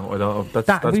 million. No, I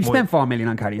don't. We've spent 4 million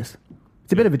on Karius.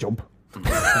 It's a bit of a jump.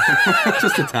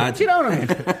 Just a tad. Do you know what I mean?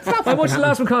 How much the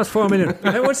last one cost? 4 million.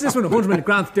 How much this one? 100 million.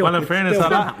 Grant. Well, in fairness,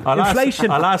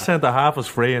 inflation. Our last centre half was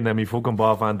free, and then we fucking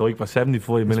bought Van Dijk for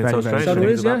 75 million. So there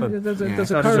is,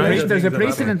 there's a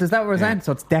precedent. Is that what we're saying?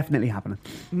 So it's definitely happening.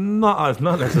 Not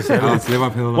necessarily. Oh, it's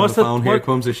Liverpool on the phone. Here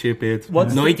comes a ship bid.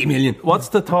 90 million. What's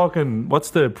the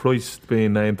price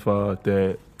being named for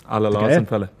the Alan Lawson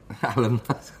fella?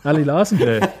 Ali Lawson,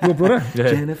 your brother.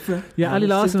 Jennifer. Yeah, Ali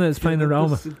Lawson is playing in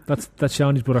Roma. That's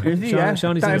Shawnee's brother. Is he?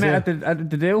 Shawnee's at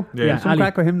the deal. Yeah, some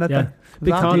crack with him.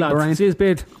 Big tall lad. See his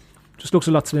beard. Just looks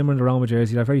a lot slimmer in the Roma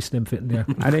jersey. They're very slim fitting there.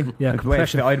 Are they? Yeah. I'd wear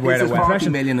it. 40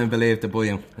 million, I believe, to buy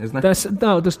him, isn't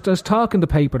it? There's talk in the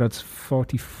paper that's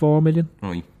 44 million.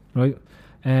 Right.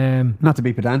 Not to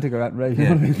be pedantic or that, right?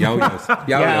 Yeah. Yo-yos.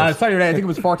 Yeah, sorry, Ray, I think it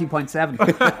was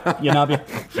 40.7. You know,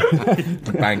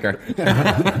 Banker.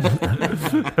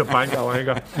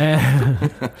 Banker.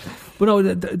 But no,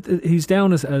 he's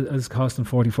down as costing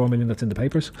 44 million. That's in the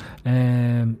papers.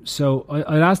 So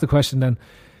I'd ask the question then: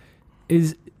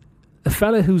 is a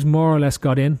fella who's more or less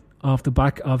got in off the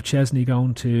back of Chesney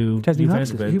going to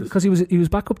Juventus? Because he was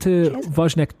back up to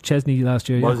Wozniak Chesney last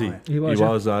year. Was yeah. he? He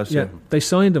was last year. Yeah, they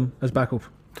signed him as backup.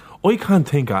 I can't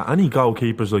think of any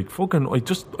goalkeepers like fucking.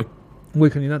 Why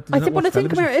can you not? I think, but I think,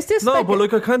 come here, is this No, like but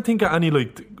like I can't think of any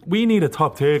like. We need a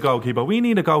top tier goalkeeper. We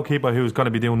need a goalkeeper who's going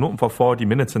to be doing nothing for 40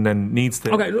 minutes and then needs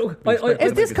to. Okay, look.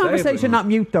 is this conversation not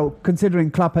mute though? Considering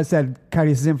Klopp has said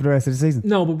Karius is in for the rest of the season.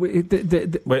 No, but if they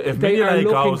are Mignolet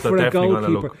looking goes, for they're a definitely going to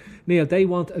goalkeeper. look. Neil, they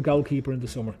want a goalkeeper in the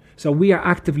summer, so we are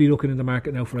actively looking in the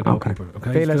market now for a goalkeeper.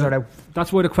 Okay, Feelers are out.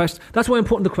 That's why the question. That's why I'm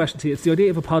putting the question to you. It's the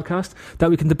idea of a podcast that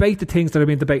we can debate the things that are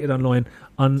being debated online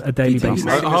on a daily basis.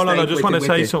 Hold on, I just want to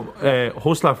say something.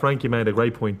 Hustler Frankie made a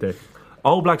great point there.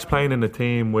 All Blacks playing in a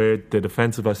team where the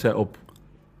defensive are set up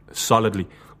solidly,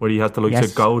 where he has the likes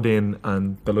of Godin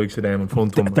and the likes of them in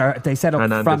front of him. They set up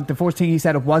from the first thing he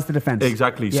set up was the defence.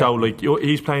 Exactly. Yeah. So like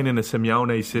he's playing in a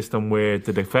Simeone system where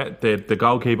the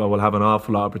goalkeeper will have an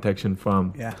awful lot of protection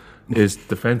from his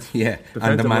defence. Yeah,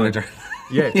 and the manager.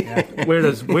 Yeah.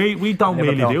 Whereas we don't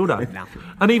really do that. No.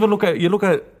 And even look at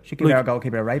should give our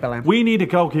goalkeeper a right balance. We need a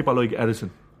goalkeeper like Edison.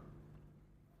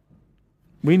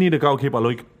 We need a goalkeeper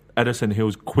like Edison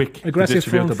who's quick, aggressive, to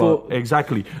distribute the ball. Foot,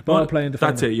 exactly. Ball playing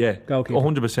defender. That's it, yeah. Goalkeeper.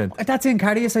 100%. That's in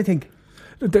Karius, I think.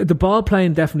 The ball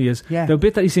playing definitely is. Yeah. The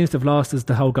bit that he seems to have lost is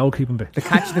the whole goalkeeping bit. The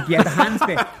catch, the hands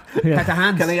bit. Yeah. The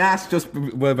hands. Can I ask, just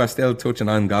while we're still touching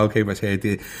on goalkeepers here,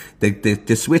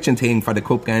 the switching thing for the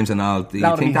cup games and all, do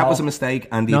you think that was a mistake?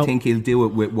 And do you think he'll do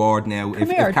it with Ward now? If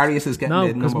Karius is getting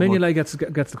the because Mignolet gets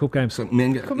the cup games. So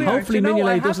hopefully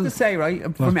Mignolet doesn't. I have to say, right,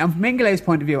 from Mignolet's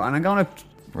point of view, and I'm going to...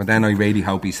 Well, then I really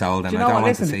hope he's sold, and I don't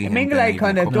want to see him. Mignolet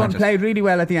kind of played really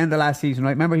well at the end of last season, right?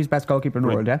 Remember, he's best goalkeeper in the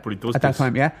world, yeah? But he does at that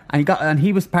time, yeah. And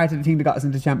he was part of the team that got us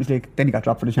into the Champions League. Then he got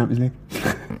dropped for the Champions League.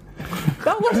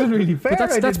 That wasn't really fair.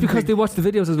 But that's because they watched the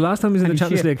videos of the last time he was in the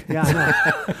Champions League. Yeah, I know.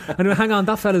 Anyway, hang on,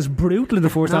 that fella's brutal in the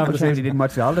first half of the season. He didn't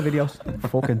watch all the videos.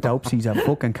 Fucking dopes. He's a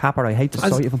fucking capper. I hate the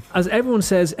sight of him. As everyone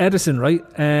says, Edison, right?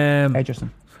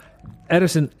 Edison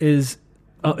is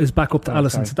back up to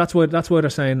Alisson. So that's why they're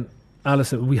saying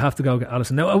Alisson, we have to go get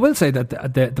Alisson. Now I will say that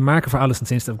the market for Alisson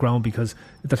seems to have grown because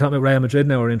they're talking about Real Madrid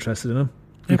now are interested in him.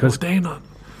 Because they not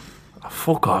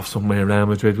fuck off somewhere, Real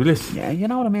Madrid, will this? Yeah, you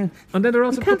know what I mean. And then they're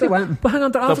also but hang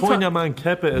on, they're also talking your man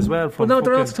Kepa as well. From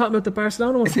they're also talking about the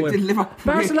Barcelona one.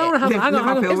 Barcelona have hang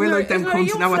on. We're like them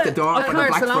cunts now at the door for the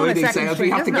Black Friday sales. We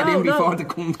have to get in before the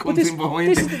cunt comes in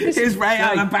behind. Is Real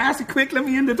and Barca quick? Let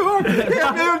me in the door.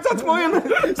 That's mine.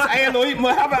 Say hello.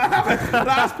 We'll have a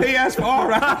last PS4.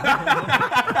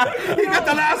 You got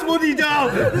the last Woody doll.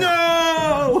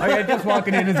 No. Oh yeah, just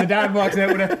walking in as the dad walks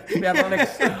out with a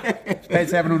paid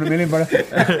 700 million for it.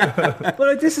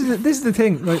 But this is the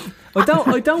thing, right?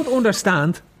 I don't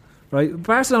understand, right?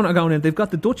 Barcelona are going in. They've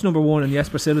got the Dutch number one and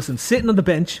Jesper Cillessen sitting on the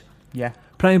bench,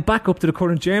 playing back up to the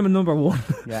current German number one,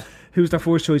 who's their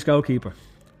first choice goalkeeper.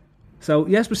 So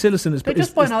Jesper Cillessen is... They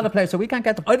just buying all the players, so we can't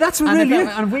get them. Oh, that's really it.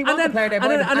 And we want the player,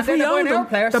 and if we own them,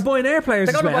 they're buying our players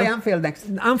as well. They're going to buy Anfield next.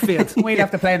 Anfield. We'd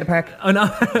have to play in the park. I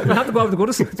know. We have to go over the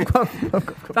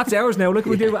Goodison. That's ours now. Look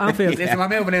what we do with Anfield. Listen, we're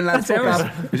moving in, lads. That's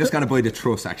ours. We're just going to buy the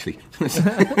truss, actually.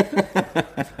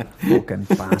 Fucking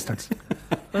bastards.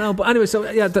 No, but anyway, so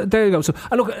yeah, there you go. So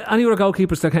look, any other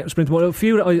goalkeepers that can't sprint more. A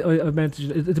few that I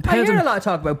mentioned. It depends. I hear a lot of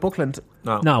talk about Buckland.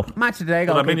 No. Match of the day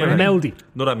goalkeeper. Meldy.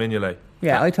 Not that Mignolet.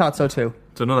 Yeah, I thought so too.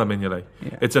 It's another Mignolet.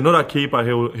 Yeah. It's another keeper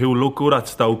who look good at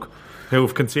Stoke, who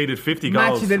have conceded 50 goals.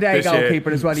 Match of the day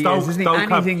goalkeeper is what he is, isn't he?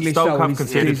 And he's English, Stoke have he's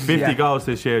conceded 50 goals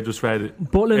this year, just read it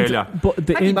earlier. But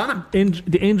the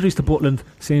injuries to Butland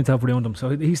seem to have ruined him.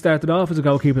 So he started off as a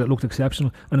goalkeeper that looked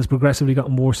exceptional and has progressively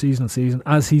gotten more season on season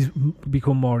as he's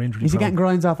become more injury prone. Is he getting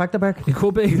grinds off Agderberg? He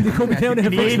could be. He could be down in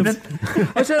the evening.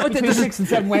 I said, between 6 and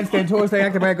 7 Wednesday and Thursday,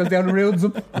 Agderberg goes down and ruins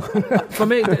him. For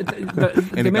me,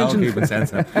 they mentioned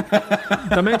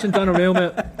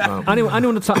Donnarumma.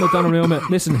 Anyone that's talking about Donnarumma,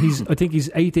 listen, I think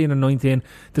he's 18 and 19.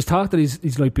 There's talk that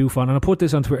he's like Buffon, and I put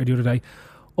this on Twitter the other day.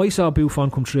 I saw Buffon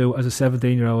come through as a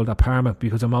 17-year-old at Parma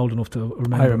because I'm old enough to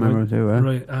remember. I remember too.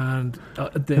 Right, and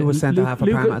who was centre half of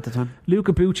Parma at the time?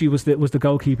 Luca Bucci was the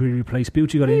goalkeeper he replaced.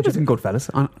 Bucci got injured. He was in good fellas.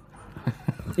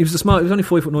 He was he was only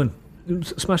 5'9".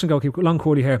 Smashing goalkeeper, long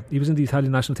curly hair. He was in the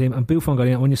Italian national team, and Buffon got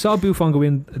in. When you saw Buffon go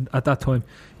in at that time,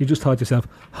 you just thought to yourself,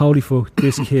 "Holy fuck,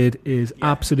 this kid is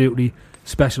absolutely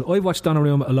special." I've watched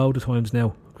Donnarumma a load of times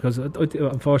now. because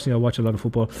unfortunately I watch a lot of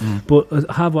football. But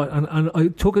I have one, and I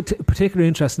took a particular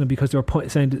interest in it because they were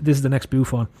saying this is the next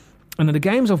Buffon. And in the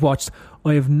games I've watched,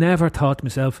 I have never thought to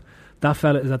myself, that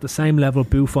fella is at the same level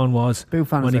Buffon was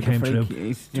when he came through.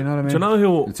 Do you know what I mean? Do you know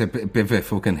who? It's a bit of a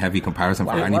fucking heavy comparison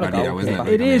for Wow, anybody, though, isn't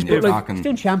it? It is, but like, He's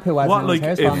doing shampoo as What, his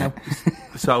like, hairstyle now.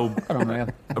 So I don't know.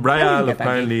 Real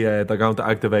apparently they're going to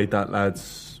activate that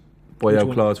lad's buyout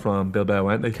one? clause from Bilbao,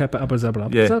 aren't they? Kepa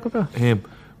Abazabala. Yeah, him.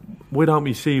 Why don't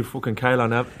we see fucking Keylor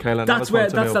Navas?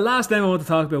 That's the last name I want to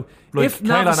talk about. Like, If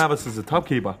Keylor Navas is a top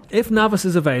keeper. If Navas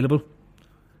is available,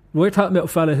 we're talking about a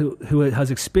fella who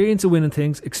has experience of winning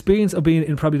things, experience of being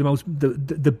in probably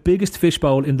the biggest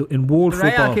fishbowl in world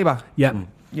football. Keeper. Yeah,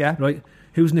 Yeah. right.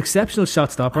 Who's an exceptional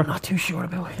shot stopper. I'm not too sure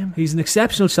about him. He's an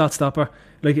exceptional shot stopper.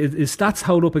 Like his stats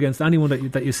hold up against anyone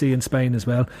that you see in Spain as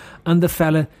well. And the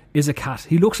fella is a cat.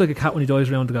 He looks like a cat when he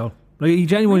dives around the goal. Like he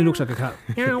genuinely looks like a cat.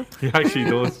 He actually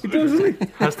does. He does, doesn't he?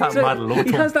 Has that mad look.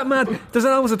 He has that mad. There's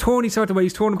always a turny sort of way.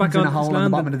 He's turning back Comes in on a hole his on the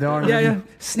land. bottom of the door. Yeah.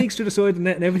 Sneaks through the side of the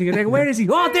net and everything. And they go, where is he?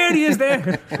 Oh, there he is.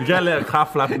 There. You get a little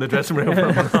calf flap in the dressing room.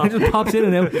 He just pops in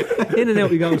and out. In and out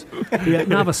he goes. Yeah,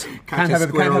 Navas. Catches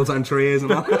squirrels on trees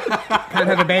and all. Can't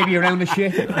have a baby around the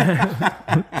shit.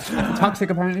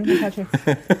 Toxic, apparently. Catch it.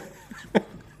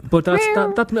 But that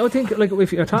I think, like,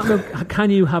 if you're talking about, can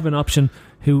you have an option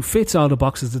who fits all the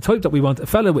boxes, the type that we want, a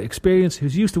fella with experience,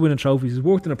 who's used to winning trophies, who's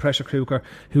worked in a pressure cooker,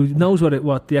 who knows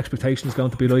what the expectation is going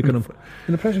to be like on him.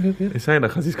 In a pressure cooker, yeah. You're saying that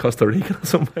because he's Costa Rican or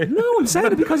something? No, I'm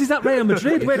saying it because he's at Real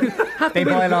Madrid, where they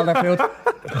boil all their food.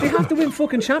 They have to win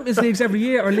fucking Champions Leagues every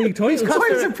year or league titles. Why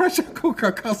is a pressure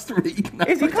cooker Costa Rican?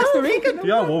 Is he Costa Rican?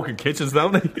 They all walk in kitchens,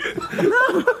 don't they?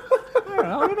 No.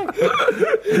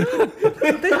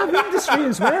 They have industry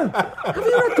as well. Have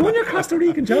you not done your Costa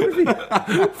Rican geography?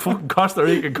 Fucking Costa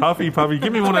Rican coffee, Bobby.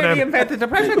 Give me one of He them. invented the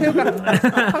pressure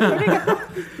cooker.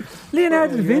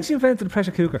 Leonardo da Vinci invented the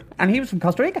pressure cooker. And he was from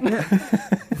Costa Rica.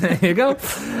 There you go.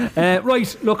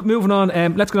 Right, look, moving on.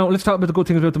 Let's go on. Let's talk about the good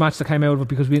things about the match that came out of it,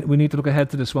 because we need to look ahead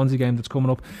to the Swansea game that's coming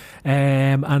up,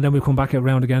 and then we'll come back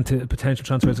around again to potential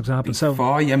transfers examples. So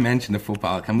before you mention the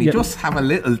football, can we just have a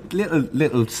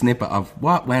little snippet of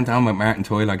what went on with Martin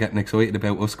Tyler getting excited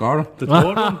about us scoring?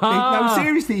 No,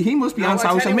 seriously, he must be on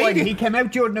social media. He came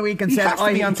out during the week and He said, has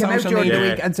to be on social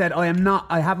media.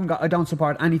 I don't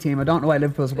support any team. I don't know why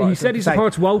Liverpool support. he said he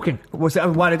supports Woking. Well,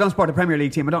 I don't support the Premier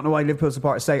League team. I don't know why Liverpool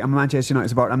supporters say I'm a Manchester United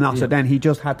supporter. I'm not. So then he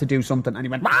just had to do something, and he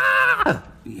went, "Ah!"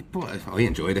 But I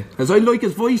enjoyed it because I like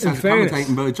his voice as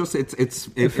commentating, but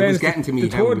it was getting to me. The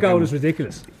third goal is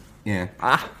ridiculous. Yeah.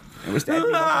 It was dead.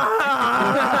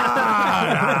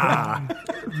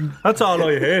 That's all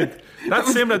I heard.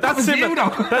 That's similar to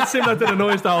the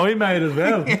noise that I made as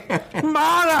well.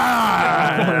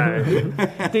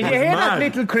 Did you hear that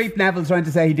little creep Neville trying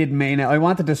to say he didn't mean it? I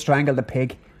wanted to strangle the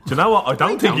pig. Do you know what? I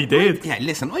don't think he did. Yeah,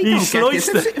 listen, He don't get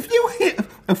sliced this. it. If you hit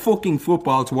a fucking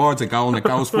football towards a goal and it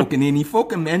goes fucking in, he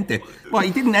fucking meant it. Well, he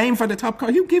didn't aim for the top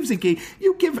corner. Who gives a gig?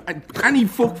 You give any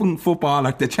fucking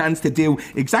footballer the chance to do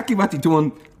exactly what they're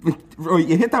doing. Right,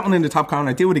 you hit that one in the top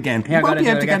corner, do it again. Yeah, you won't be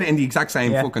able to again. get it in the exact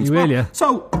same fucking He spot. will, yeah.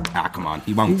 So, come on,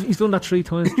 he won't. He's done that 3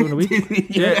 times during the week.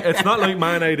 Yeah, it's not like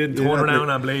Mane didn't turn around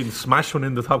and blade and smash one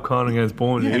in the top corner against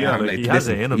Burnley. He has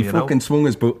it in him, He fucking swung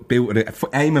his boot with it,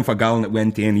 aiming for goal and it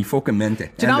went in. He fucking meant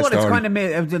it. Do you know End what of it's story. kind of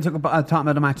made? Talking about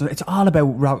the match. It's all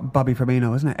about Bobby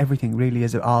Firmino, isn't it? Everything really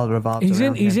is. It all revolves. He's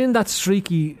around in him. that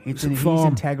streaky He's form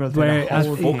integral to where the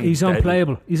whole thing. he's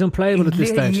unplayable. He's unplayable at this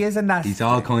stage. He is in that. He's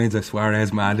all kinds of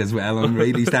Suarez mad as well. I'm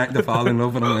really starting to fall in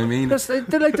love with him. I mean, There's a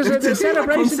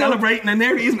celebration. celebrating, and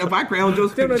there he is in the background,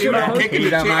 just Doing a kicking the He's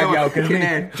shit a mad out, yoke, isn't kicking he?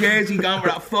 there, jersey gone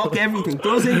with that, fuck everything.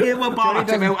 Doesn't give a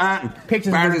bollocks about that. Pictures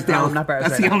of Bars his Delph. not Bars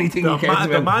That's the Delph. only thing he cares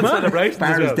The about. man celebration as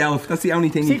Bars well. Delph. That's the only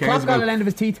thing See, he Klopp cares got about. the end of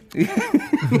his teeth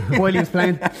while he was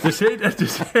playing. Just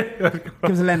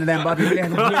Gives a lend of them, Bobby. To do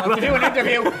an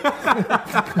interview.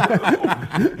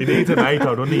 he needs a mate,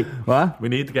 though, doesn't he? What? We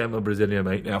need to get him a Brazilian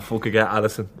mate. Now, fucking get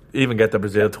Alisson. Even get the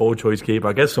Brazil third choice keeper.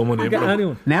 I guess someone in Get for him.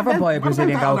 anyone. Never buy a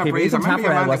Brazilian goalkeeper. I Even remember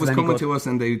your man Tafarel that was wasn't any coming good. to us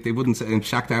and they wouldn't,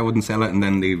 Shakhtar wouldn't sell it, and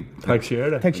then they Text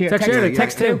you,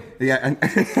 Text 2. Yeah,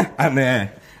 and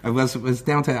I was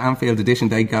down to Anfield Edition.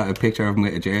 They got a picture of him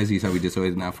with a jersey, so we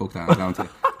decided, nah, fuck that.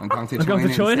 I'm going to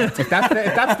China. If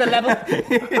that's the level.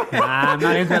 Nah, I'm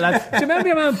not into it, lads. Do you remember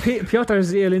your man Piotr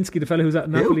Zielinski, the fellow who's at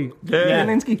Napoli? Yeah.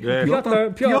 Zielinski. Piotr.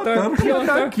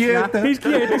 He's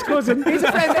cute, his cousin. He's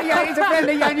a friend of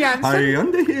Jan Jansen. High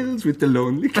on the hills with the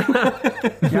lonely.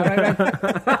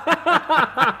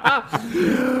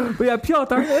 But yeah,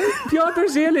 Piotr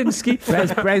Zielinski.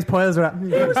 Brez Piles are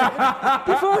at.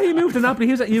 Before he moved to Napoli,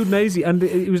 he was at Udinese, and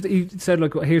he said,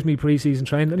 like, here's me pre-season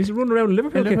training, and he's running around in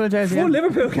Liverpool.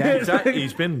 Liverpool kit. Exactly.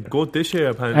 He's been good this year,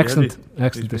 apparently.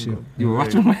 Excellent this year. You were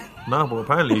watching me? No, but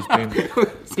apparently he's been.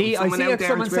 I see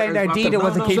someone saying there Dida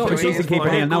was a keeper. He's a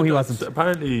keeper. No, he wasn't.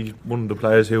 Apparently, one of the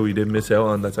players who he did miss out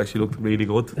on that's actually looked really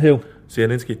good. Who?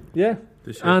 Zielinski. Yeah.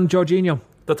 And Jorginho.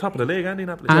 The top of the league, Andy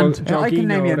Napoli. And I can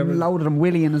name you a load of them.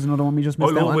 Willian is another one we just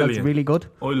missed out on. That's really good.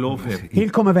 I love him.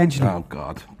 He'll come eventually. Oh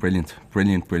God, brilliant.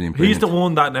 He's the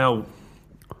one that now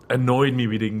annoyed me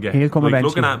we didn't get. He'll come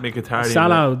eventually. Looking at Mkhitaryan.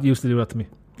 Salah used to do that to me.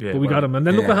 Yeah, but we got him. And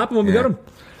then look what happened when we got him.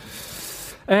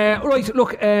 Right,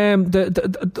 look,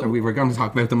 so we were going to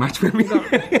talk about the match with me.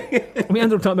 We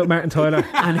ended up talking about Martin Tyler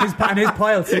and his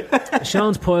piles.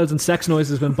 Sean's piles and sex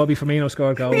noises when Bobby Firmino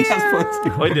scored goals.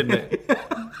 I didn't.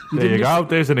 There you go.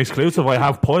 There's an exclusive. I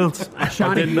have piles.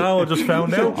 I didn't know. I just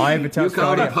found out. I have a you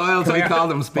call them piles. I call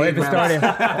them speed.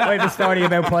 I have a story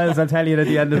about piles. I'll tell you at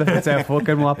the end of it. It's a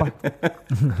fucking whopper.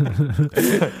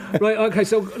 Right. Okay.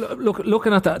 So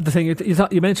looking at the thing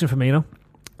you mentioned Firmino,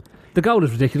 the goal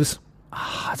is ridiculous.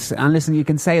 And listen, you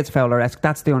can say it's Fowler-esque.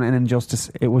 That's doing an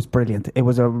injustice. It was brilliant. It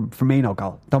was a Firmino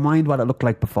goal. Don't mind what it looked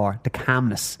like before. The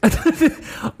calmness.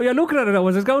 You're looking at it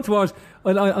as it's going towards.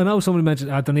 I know someone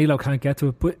mentioned Danilo can't get to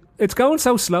it, but it's going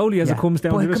so slowly as it comes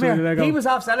down. But come here. He was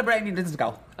off celebrating. This is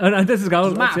goal. And this is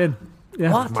goal. That's in.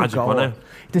 Yeah. What a goal.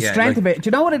 The strength of it. Do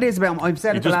you know what it is about him? I've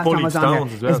said it the last time I was on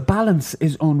here. His balance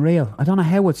is unreal. I don't know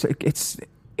how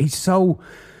he's so.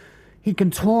 He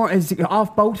can his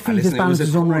off both feet. His balance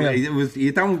is unreal.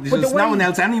 There's no one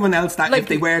else, anyone else that if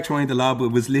they were trying to lob, it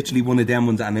was literally one of them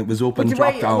ones, and it was up and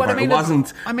dropped over. It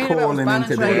wasn't curling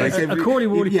into a curly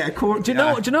woolly. Yeah, do you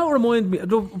know what reminded me?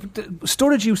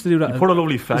 Sturridge used to do that. He put a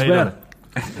lovely fade on it.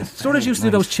 Sturridge used to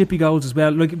do those chippy goals as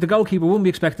well. Like the goalkeeper wouldn't be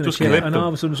expecting a chip, and all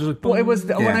of a sudden it's just like. But it was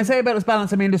when I say about his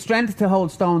balance, I mean the strength to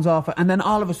hold Stones off, and then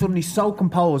all of a sudden he's so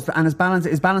composed, and his balance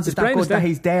is that good that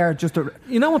he's there. Just to,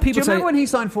 you know when people say. Do you remember when he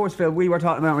signed Forcefield? We were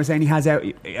talking about. We're saying he has out,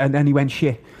 and then he went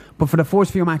shit. But for the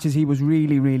first few matches, he was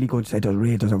really, really good. He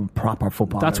does a proper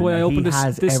football. That's why I opened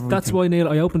this. That's why Neil.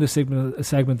 I opened this segment.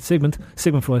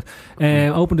 Sigmund Freud.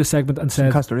 Opened this segment and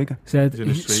said Costa Rica. Said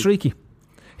he's streaky.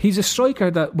 He's a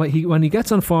striker that when he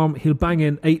gets on form, he'll bang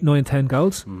in 8, 9, 10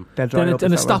 goals.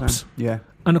 Then it stops. Yeah.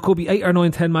 And it could be 8 or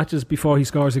 9, 10 matches before he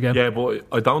scores again. Yeah, but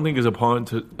I don't think his importance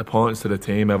to the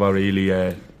team ever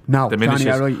really diminishes.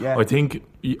 Johnny, right, yeah. I think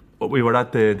we were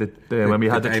at the when we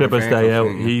had the Trippers Day out.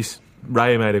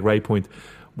 Ray made a great point.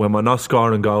 When we're not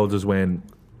scoring goals is when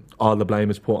all the blame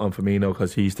is put on Firmino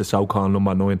because he's the so-called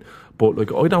number 9. But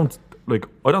I don't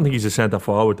think he's a centre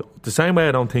forward. The same way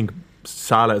I don't think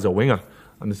Salah is a winger.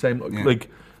 And the same,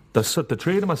 the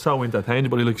three of them are so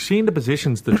interchangeable. Like seeing the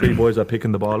positions the three boys are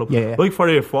picking the ball up. Yeah. Like for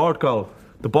a fourth goal,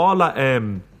 the ball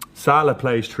that Salah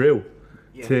plays through.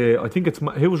 I think it's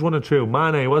who was running through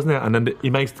Mane, wasn't it? And then he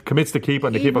commits the keeper,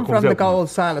 and the keeper comes from out. The goal,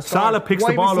 Salah picks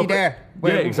the ball was he up.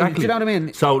 There? Exactly. Do you know what I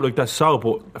mean? So that's so.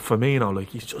 But Firmino,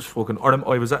 he's just fucking.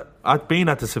 I was being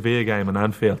at the Sevilla game in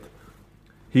Anfield.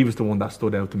 He was the one that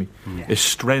stood out to me. His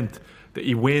strength, that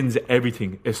he wins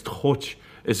everything. His touch.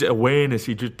 His awareness,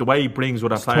 the way he brings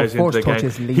other players into the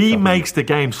game, he makes the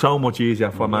game so much easier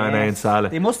for Mane and Salah.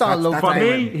 They must all love for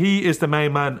me. He is the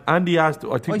main man. Andy asked.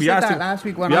 I think we asked that last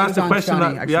week. We asked the question.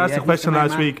 We asked the question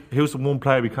last week. Who's the one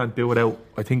player we can't do without?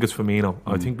 I think it's Firmino.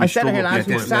 I think I said it here last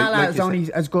week. Salah is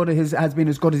only as good as has been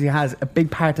as good as he has. A big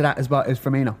part of that is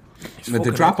Firmino. But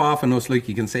the drop off in us, like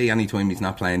you can see any time he's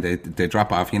not playing, the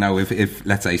drop off, if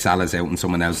let's say Salah's out and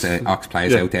someone else, Ox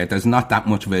plays out there, there's not that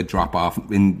much of a drop off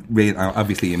in real.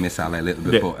 Obviously you miss Salah a little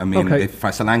bit, but I mean if for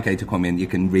Solanke to come in, you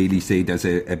can really see there's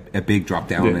a big drop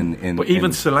down in but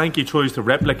even Solanke tries to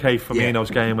replicate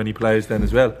Firmino's game when he plays then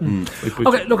as well.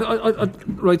 Okay, look,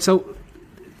 right, so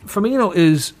Firmino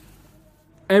is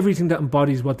everything that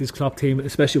embodies what this Klopp team,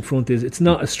 especially up front, is. It's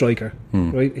not a striker,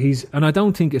 right? And I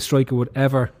don't think a striker would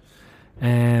ever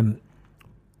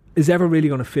is ever really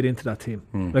going to fit into that team,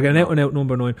 like an out-and-out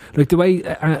number 9. Like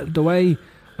the way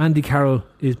Andy Carroll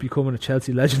is becoming a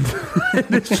Chelsea legend in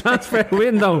this transfer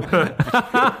window.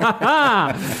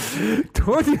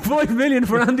 35 million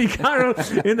for Andy Carroll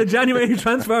in the January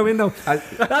transfer window.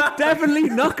 That's definitely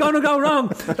not going to go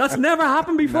wrong. That's never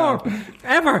happened before,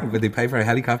 ever. Would they pay for a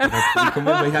helicopter?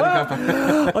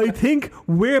 I think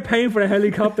we're paying for a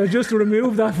helicopter just to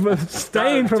remove that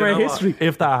stain from our history.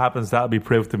 If that happens, that'll be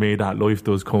proof to me that life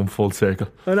does come full circle.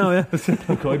 I know, yeah.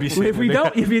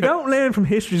 If you don't learn from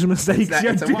history's mistakes,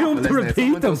 you're it's a waffle, doomed to isn't it?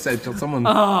 repeat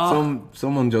them.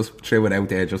 Someone just threw it out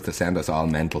there just to send us all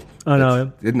mental. I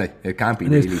know, didn't it? It can't be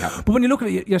really happening. But when you look at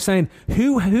it, you're saying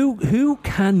who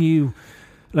can you?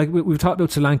 Like we've talked about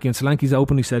Solanke, and Solanke's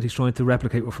openly said he's trying to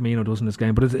replicate what Firmino does in this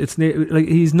game, but it's like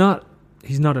he's not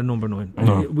a number 9.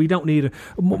 No. We don't need it.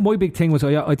 My big thing was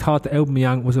I thought that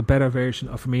Aubameyang was a better version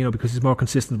of Firmino because he's more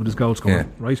consistent with his goal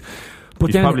scoring, right?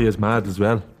 But He's probably as mad as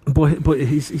well. But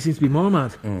he seems to be more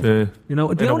mad. Yeah. You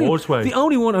know, In a worse way. The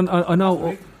only one, and I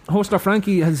know Horstler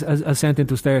Frankie has sent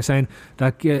into us there saying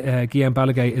that Guillaume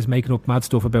Balaguer is making up mad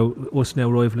stuff about us now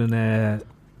rivaling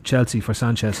Chelsea for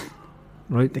Sanchez.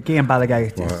 Right, The game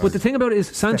Balaguer. but the thing about it is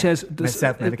Sanchez.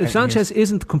 If Sanchez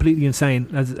isn't completely insane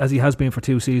as he has been for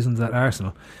 2 seasons at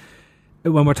Arsenal,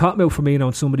 when we're talking about Firmino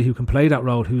and somebody who can play that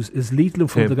role, is lethal in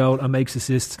front of the goal and makes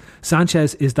assists,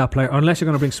 Sanchez is that player. Unless you're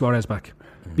going to bring Suarez back,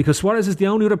 because Suarez is the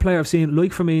only other player I've seen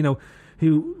like Firmino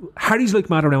who harries like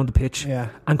mad around the pitch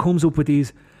and comes up with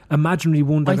these imaginary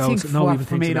wonder goals. I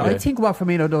think what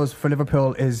Firmino does for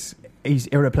Liverpool is he's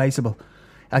irreplaceable.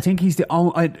 I think he's the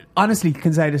only. I honestly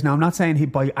can say this now. I'm not saying he,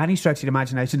 by any stretch of the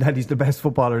imagination, that he's the best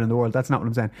footballer in the world. That's not what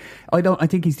I'm saying. I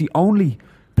think he's the only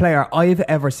player I've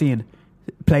ever seen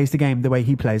plays the game the way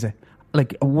he plays it.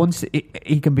 Like once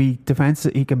he can be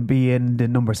defensive, he can be in the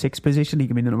number 6 position, he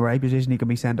can be in the number 8 position, he can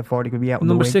be centre forward, he can be out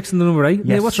number the wing. 6 and the number 8. Yes.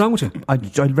 Yeah, what's wrong with you? I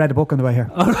read a book on the way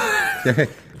here.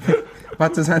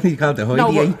 What does Andy call the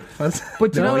Hoydie?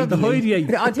 But you know the Hoydie 8.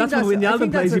 That's what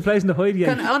Wijnaldum plays. He plays in the Hoydie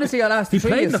 8. Honestly, I'll ask the He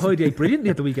played in the Hoydie 8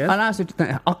 brilliantly at the weekend. I'll ask the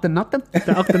Octon.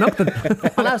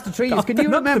 The I'll ask the trees. Can you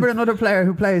remember another player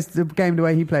who plays the game the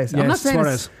way he plays? Yes, I'm not saying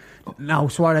Suarez. No,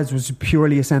 Suarez was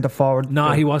purely a centre forward.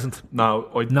 No, he wasn't.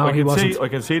 I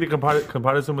can see the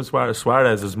comparison with Suarez.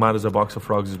 Suarez is mad as a box of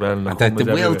frogs as well. And the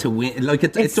will to win, like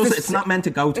it's not meant to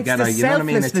go together. You know what I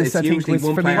mean? It's usually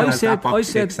one player has that box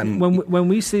six. And when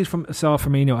we saw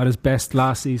Firmino at his best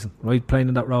last season, right, playing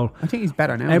in that role, I think he's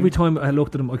better now. Every time I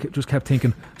looked at him, I just kept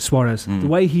thinking Suarez. The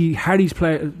way he Harry's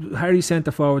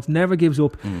centre forwards, never gives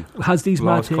up, has these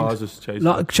mad things,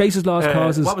 chases lost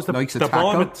causes. What was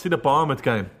the Bournemouth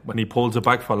game when he pulls it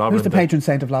back for Lovren? Who's the patron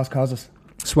saint of lost causes?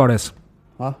 Suarez.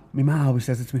 What? My ma always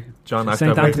says it to me. John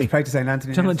Saint Anthony. Pray to Saint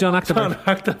Anthony. John Achterberg. John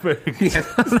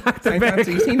Achterberg. Saint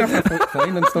Anthony. You seen that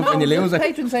finding stuff when you lose it.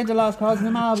 Patron saint of lost causes. My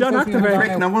ma John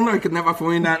Achterberg. No wonder I could never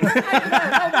find that.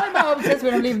 My ma always says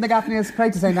when I'm leaving the gaffney, is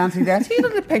pray to Saint Anthony there. See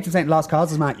the patron saint of lost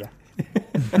causes, Matt, yeah.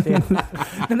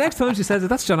 The next time she says it,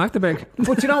 that's John Achterberg.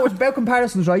 But you know, it's about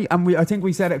comparisons, right? And I think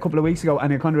we said it a couple of weeks ago, and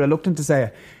you're kind of reluctant to say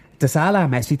it. The Salah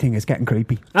Messi thing is getting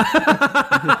creepy.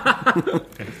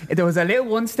 There was a little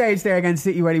one stage there against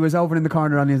City where he was over in the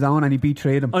corner on his own and he beat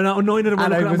 3 of them. I know, 9 of them.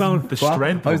 I'm going. The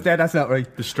strength. I was there. That's not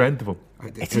right. The strength of him.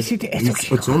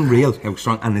 It's unreal how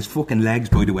strong, and his fucking legs,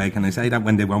 by the way. Can I say that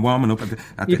when they were warming up at the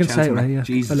can Chelsea say it, right, yeah.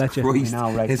 Jesus Christ,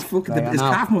 his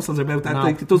calf muscles are about that. No.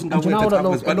 Like, it doesn't go with the top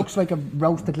of his body. It looks like a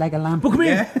roasted leg of lamb. But come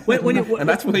here, and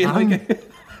that's why you like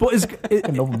it. But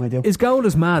his goal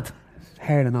is mad.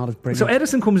 Hair and all is brilliant. So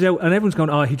Edison comes out and everyone's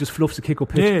going, he just fluffs a kick up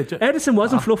pitch. Edison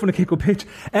wasn't fluffing a kick up pitch.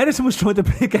 Edison was trying to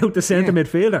pick out the centre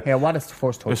midfielder. Yeah, what is the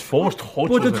first touch? His first touch.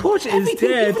 But the touch is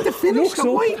dead. Looks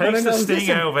up, takes the sting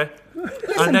out of it.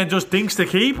 And then just dinks the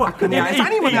keeper. Has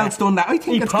anyone else done that? I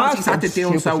think it's because he's had to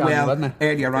do so well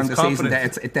earlier on the season.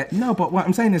 No, but what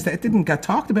I'm saying is that it didn't get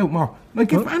talked about more.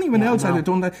 Like if anyone else had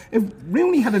done that, if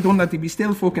Rooney had done that, they'd be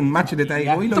still fucking match of the day.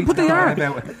 But they are.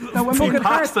 He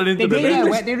passed it into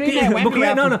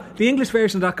the The English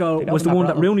version of that goal was the one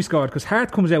that Rooney scored, because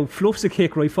Hart comes out, fluffs a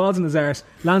kick, right, falls on his arse,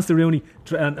 lands to Rooney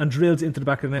and drills into the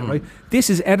back of the net, right. This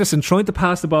is Edison trying to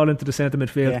pass the ball into the centre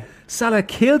midfield. Salah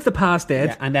kills the pass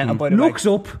dead, and then looks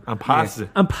up and passes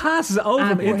it over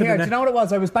him into the net. Do you know what it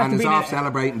was? I was back and to he's being off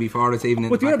celebrating before it's even.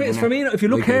 But the other bit is Firmino. If you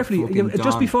look carefully,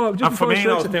 just before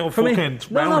Firmino's doing fucking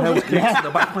roundhouse kicks in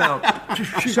the background.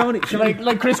 Shawnee,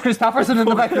 like Chris Christopherson in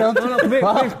the background.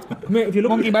 Come here. If you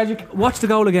look, Monkey magic. Watch the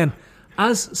goal again.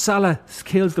 As Salah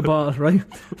kills the ball, right,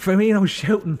 Firmino's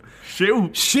shouting,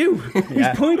 Shoot! He's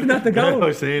pointing at the goal.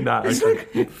 I've seen that.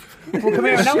 Well, come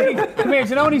here. Do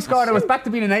you know when he scored? I was back to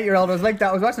being an 8-year-old. I was like that.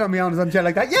 I was watching it on my own. I was on chair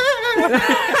like that. Yeah.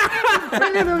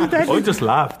 I just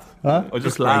laughed. Huh? I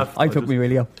just laughed. I took me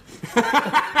really up.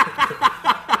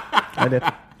 I did.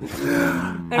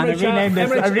 And I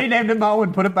renamed it Mo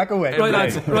and put it back away. Right,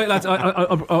 lads.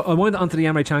 I want onto the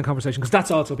Emre Can conversation, because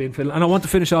that's also being filled, and I want to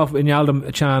finish off with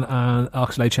Wijnaldum, Can and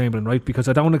Oxlade-Chamberlain, right? Because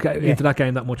I don't want to get into that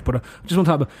game that much, but I just want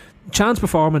to talk about Can's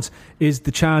performance. Is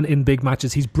the Can in big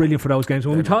matches? He's brilliant for those games.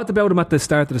 When we talked about him at the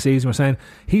start of the season, we're saying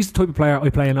he's the type of player I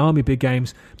play in all my big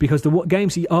games, because the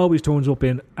games he always turns up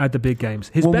in are the big games.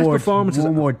 His best performances.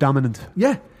 One more dominant.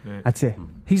 Yeah. That's it.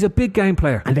 He's a big game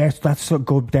player. And that's so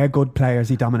good. They're good players.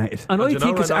 He dominated. And I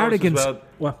think it's arrogance. Do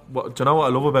you know what I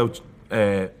love about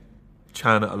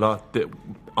Chan a lot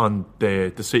on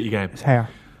the City game? His hair.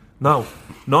 No,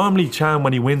 normally Chan,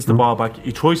 when he wins the ball back,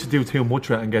 he tries to do too much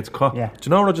with it and gets caught. Yeah. Do you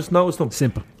know what I just noticed him?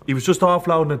 Simple. He was just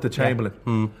offloading it to Chamberlain.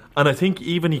 And I think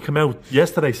even he came out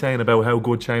yesterday saying about how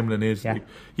good Chamberlain is. Yeah.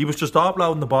 He was just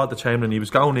offloading the ball to Chamberlain. He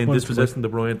was going in, dispossessing De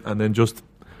Bruyne, and then just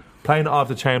playing it off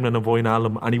to Chamberlain and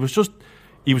Wijnaldum. And he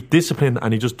was disciplined,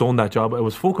 and he just done that job. It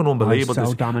was fucking unbelievable.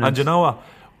 So dominant. And you know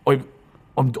what?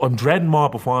 I'm dreading more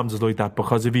performances like that,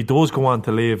 because if he does go on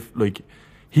to live, like,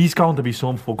 he's going to be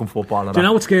some fucking footballer. Do you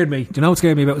know what scared me?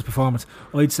 About his performance?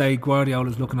 I'd say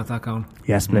Guardiola's looking at that going,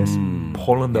 yes, please.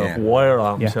 Pulling the wire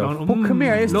off himself. But come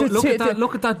here,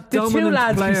 look at that the two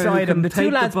lads beside him. The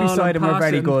two lads beside him are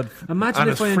very good. Imagine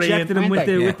if I injected him with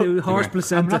the horse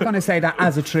placenta. I'm not going to say that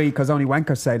as a tree, because only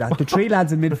wankers say that. The three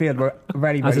lads in midfield were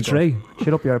very, very as a good. tree.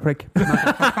 Shut up, you're a prick.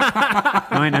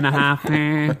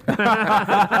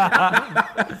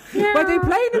 9.5. Were they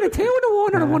playing in a 2 and a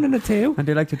 1 or a 1 and a 2? And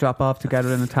they like to drop off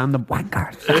together in a tandem.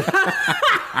 Wankers.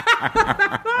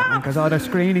 Because they're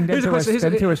screening. Them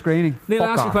two are screening. Neil,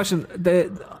 ask you a question.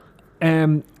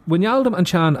 Wijnaldum and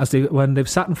Chan, when they've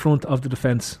sat in front of the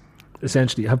defence,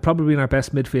 essentially, have probably been our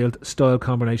best midfield style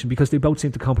combination, because they both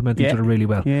seem to complement each other really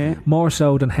well. Yeah. More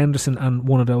so than Henderson and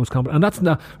one of those. And that's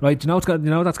not right. Do you know what's going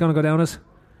to go down as?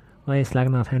 Why are you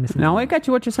slagging off Henderson? No, I get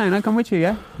you what you're saying. I come with you,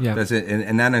 yeah. There's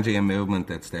an energy and movement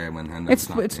that's there when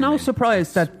Henderson's It's no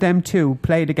surprise that them two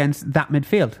played against that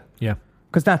midfield. Yeah.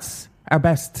 Because that's our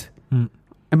best, in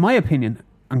my opinion,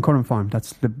 on current form.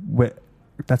 That's the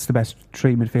best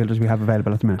three midfielders we have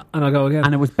available at the minute. And I'll go again.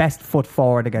 And it was best foot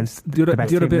forward against the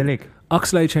best team in the league.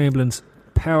 Oxlade-Chamberlain's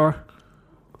power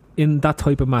in that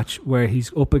type of match, where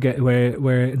he's up again,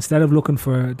 where instead of looking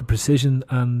for the precision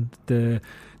and the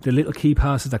little key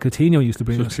passes that Coutinho used to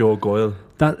bring us, pure guile.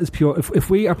 That is pure. If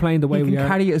we are playing the way we are, he can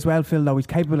carry it as well, Phil. Though he's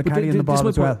capable of carrying the ball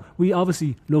as well. We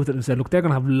obviously looked at it and said, look, they're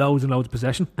going to have loads and loads of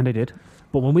possession, and they did.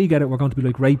 But when we get it, we're going to be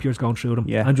like rapiers going through them,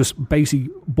 and just basically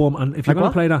boom. And if you're going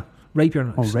to play that rapier,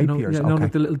 rapiers,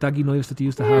 like the little daggy knives that they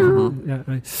used to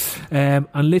have,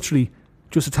 and literally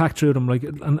just attack through them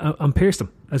and pierce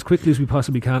them as quickly as we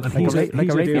possibly can. And he's a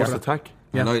rapier attack.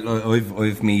 Yeah.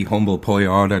 I've me humble pie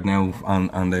ordered now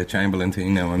on the Chamberlain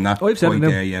thing now. I'm not quite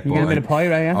there yet. You get a bit of pie,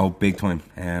 right? Yeah? Oh, big time.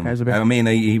 I mean,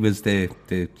 he was the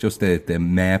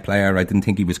meh player. I didn't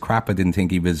think he was crap. I didn't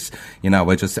think he was. I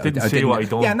didn't see what he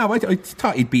done. Yeah, no, I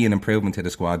thought he'd be an improvement to the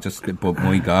squad. But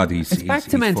my God, it's back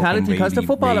to mentality, because the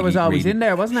footballer was always in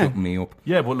there, wasn't it? Shutting me up.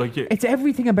 Yeah, but it's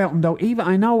everything about him though. Even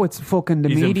I know it's fucking the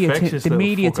media. The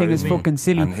media thing is fucking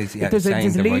silly.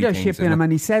 There's leadership in him,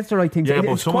 and he says the right things. Yeah,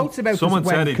 but quotes about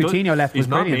when Coutinho left was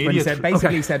brilliant. When he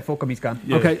said, "Fuck him, he's gone."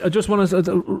 Yeah. Okay, I just want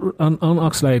to on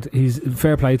Oxlade. He's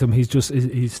fair play to him.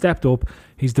 He's stepped up.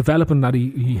 He's developing that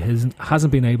he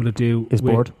hasn't been able to do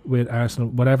with Arsenal.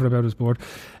 Whatever about his board,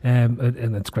 and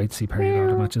it's great to see Perry in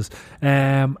the matches.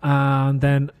 And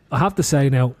then I have to say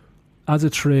now, as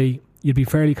a tree, you'd be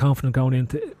fairly confident going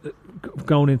into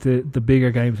the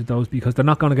bigger games with those, because they're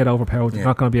not going to get overpowered. They're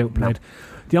not going to be outplayed. No.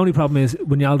 The only problem is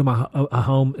Wijnaldum at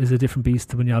home is a different beast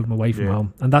to Wijnaldum away from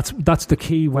home, and that's the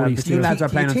key worry. The two lads are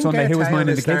playing on Sunday. Who was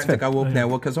minding the kids? To go up now,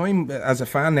 because I'm as a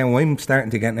fan now. I'm starting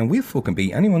to get now. We'll fucking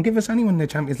beat anyone. Give us anyone in the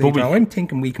Champions League. I'm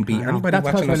thinking we can beat anybody. That's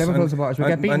because we're Liverpool supporters. We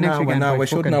get beaten next weekend. No, I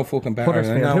should know fucking better.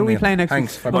 Who are we playing next week?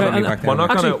 Thanks for bringing me back. We're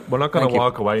not going to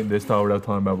walk away in this though without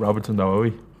talking about Robertson, though, are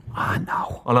we?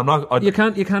 No. And I'm not. You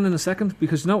can in a second,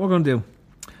 because you know what we're going to do.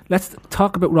 Let's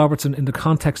talk about Robertson in the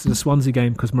context of the Swansea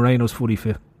game, because Moreno's fully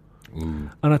fit. And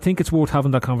I think it's worth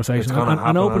having that conversation.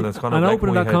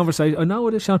 Opening that conversation. I know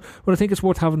it is, Sean, but I think it's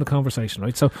worth having the conversation,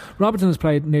 right? So Robertson has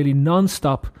played nearly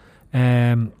non-stop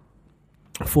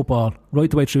football right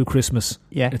the way through Christmas,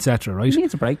 etc. Right? He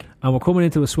needs a break. And we're coming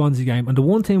into a Swansea game, and the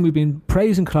one thing we've been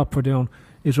praising Klopp for doing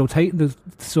is rotating the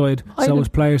side so his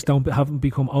players haven't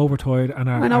become overtired and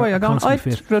are constantly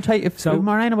fit. Rotate if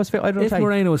Moreno was fit. I'd rotate. If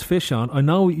Moreno was fit, Sean, I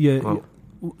know you.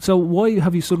 So why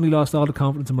have you suddenly lost all the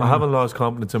confidence in Moreno? I haven't lost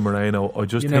confidence in Moreno.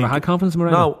 You never had confidence in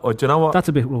Moreno? No, do you know what? That's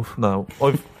a bit rough. No,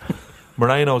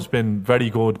 Moreno's been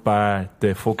very good by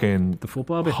the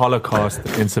football bit. Holocaust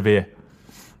in Sevilla.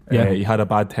 He had a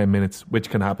bad 10 minutes,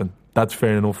 which can happen. That's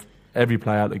fair enough. Every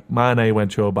player, like Mane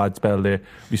went through a bad spell there.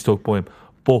 We stuck by him.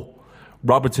 But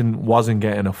Robertson wasn't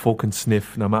getting a fucking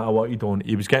sniff no matter what he done.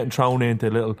 He was getting thrown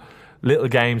into little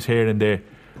games here and there.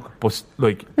 But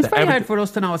it's very hard for us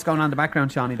to know what's going on in the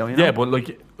background, Shawnee, though. Yeah, but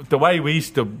the way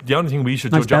the only thing we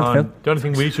should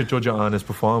judge it on is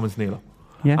performance, Neil.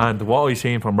 Yeah. And what I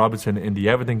seen from Robertson in the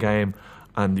Everton game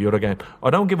and the other game. I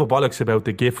don't give a bollocks about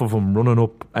the gif of him running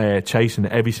up chasing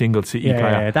every single City player.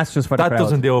 Yeah, that's just for the that crowd.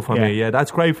 doesn't do it for me. Yeah,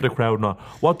 that's great for the crowd. Not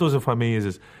what does it for me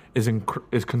is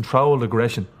controlled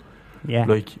aggression. Yeah,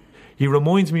 like he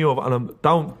reminds me of, and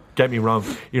don't get me wrong,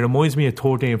 he reminds me of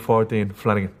 13-14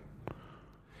 Flanagan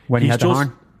when he had the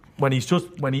horn. When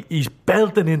he's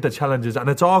belting into challenges and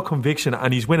it's all conviction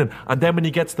and he's winning, and then when he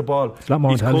gets the ball,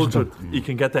 he's cultured. He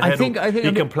can get the head up.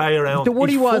 He can play around. The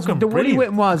worry with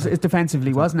him was is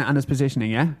defensively, wasn't it, and his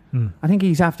positioning. Yeah, I think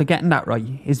he's after getting that right.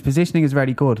 His positioning is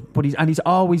very good, but he's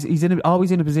always in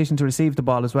a position to receive the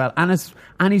ball as well,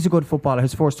 and he's a good footballer.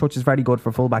 His first touch is very good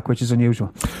for fullback, which is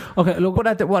unusual. Okay, look,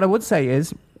 but what I would say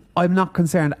is I'm not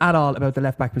concerned at all about the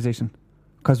left back position.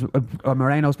 Because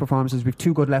Moreno's performances, we've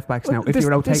 2 good left backs now. If you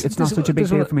rotate, it's not such a big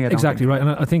deal for me. Exactly right, and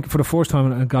I think for the first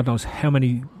time in God knows how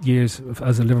many years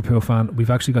as a Liverpool fan, we've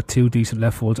actually got 2 decent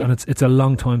left forwards, and it's a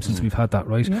long time since we've had that,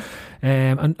 right? Yeah.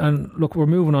 And look, we're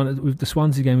moving on with the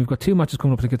Swansea game. We've got 2 matches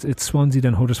coming up. I think it's Swansea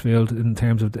then Huddersfield in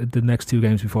terms of the next 2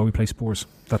 games before we play Spurs.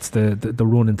 That's the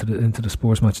run into the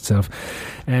Spurs match itself.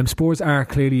 Spurs are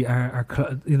clearly are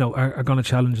going to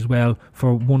challenge as well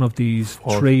for one of these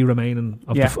 3 remaining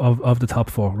of the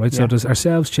top 4, right? So there's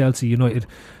ourselves, Chelsea, United,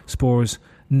 Spurs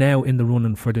now in the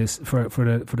running for this for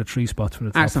the 3 spots for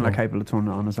the top Arsenal 4. are capable of turning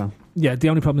it on as well. Yeah, the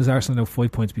only problem is Arsenal now 5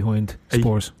 points behind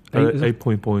Spurs. 8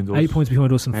 points behind us. 8 points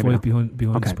behind us and Maybe 5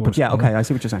 behind Spurs. But I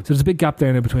see what you're saying. So there's a big gap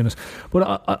there now between us.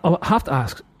 But I have to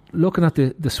ask, looking at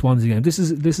the Swansea game, this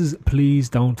is please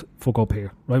don't fuck up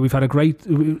here, right? We've had a great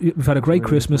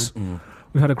Christmas.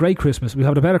 We've had a great Christmas. We've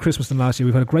had a better Christmas than last year.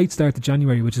 We've had a great start to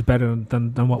January, which is better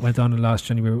than what went on in last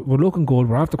January. We're looking good.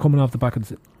 We're after coming off the back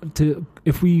of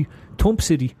if we thump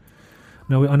City.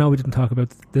 Now I know we didn't talk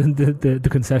about the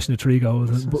concession of 3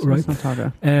 goals, right?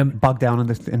 Bogged down in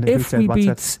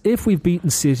the if we've beaten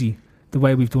City the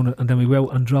way we've done it, and then we go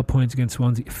out and drop points against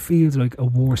Swansea, it feels like a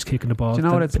worse kick in the ball. Do you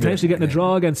know what it's potentially getting a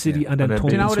draw against City and then do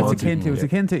you know what it's akin to? It's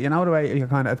akin to, the way you're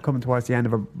kind of coming towards the end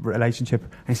of a relationship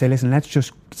and you say, listen, let's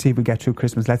just see if we get through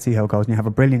Christmas, let's see how it goes, and you have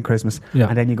a brilliant Christmas,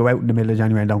 and then you go out in the middle of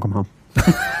January and don't come home.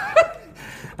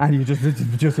 And you just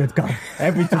it's gone.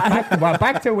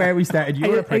 Back to where we started.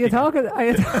 Are you talking?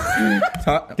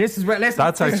 This is where. Listen,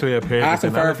 that's actually a perfect.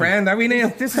 Asking for a friend, are we, Neil?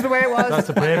 This is the way it was. That's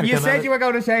a perfect. You said you were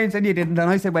going to change and you didn't, and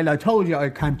I said, well, I told you I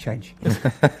can't change.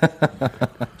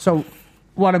 So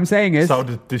what I'm saying is, so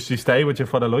did she stay with you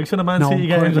for the likes of the Man City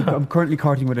games? game? I'm currently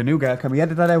courting with a new girl. Can we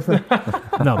edit that out, Phil?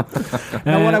 No.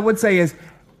 Now, what I would say is,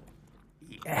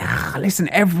 listen,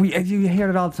 you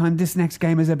hear it all the time. This next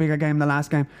game is a bigger game than the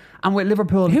last game. And with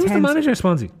Liverpool, who's the manager of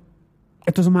Swansea?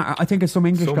 It doesn't matter. I think it's some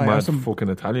English guy. Some mad fucking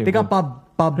Italian. They got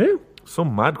Bob. Who?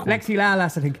 Some mad. Lexi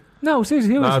Lalas, I think. No,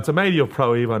 seriously, who is? No, it's a media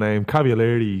pro Eva name.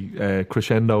 Cavalieri,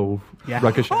 Crescendo,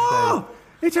 Ricochet. Oh,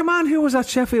 it's a man who was at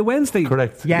Sheffield Wednesday.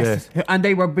 Correct. Yes, and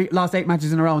they were lost 8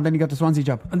 matches in a row, and then he got the Swansea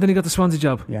job.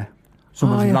 Yeah.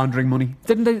 Someone's laundering money.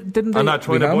 Didn't they? And they're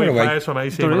trying to buy players from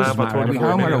AC Milan for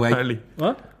 24 million.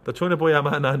 What? They're trying to buy a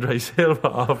man, Andre Silva,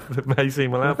 off AC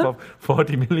Milan for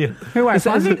 40 million. Who are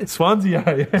Swansea?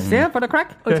 Swansea, yeah. Still for the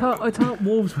crack? I thought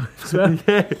Wolves.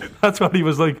 Yeah, that's what he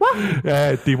was like.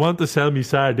 They want to sell me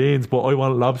sardines, but I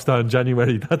want lobster in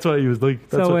January. That's what he was like.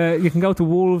 You can go to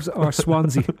Wolves or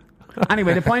Swansea.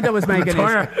 Anyway, the point I was making is,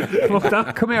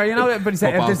 come here, but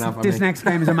this next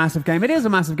game is a massive game. It is a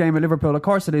massive game at Liverpool. Of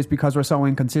course it is, because we're so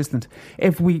inconsistent.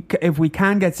 If we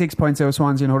can get 6 points out of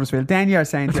Swansea and Huddersfield, then you're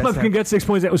saying if we can get 6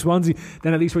 points out of Swansea,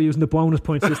 then at least we're using the bonus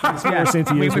point system which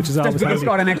is always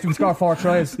handy. We scored 4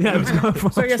 tries. Yeah, we scored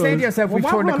 4 So you're saying to yourself, we've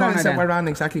turned the corner then. We're on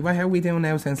exactly. How are we doing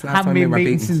now since last time we were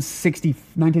beaten? Since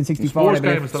 1964. Spurs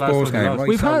game was the last game.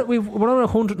 We're on a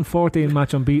 114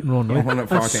 match unbeaten run,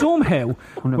 right? And somehow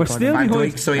we're still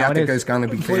behind. Sciatica is going to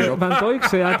be cleared up. Van Dijk's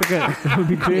sciatica will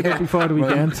be cleared up before the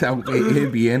weekend. So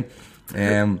he'll be in.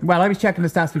 Well, I was checking the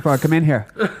stats before I come in here,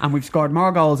 and we've scored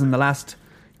more goals in the last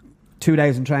 2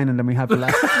 days in training than we have the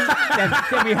last than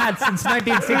we had since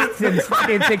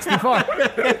 1964,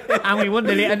 and we won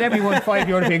and then we won 5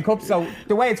 European Cups. So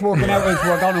the way it's working out is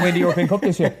we're going to win the European Cup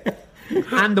this year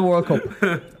and the World Cup.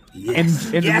 In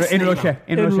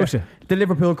Russia. The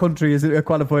Liverpool country is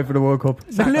qualified for the World Cup.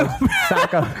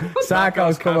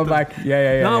 Saka's coming back.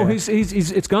 Yeah. No, he's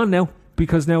it's gone now,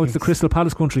 because now it's the Crystal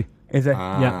Palace country. Is it?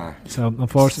 Yeah. So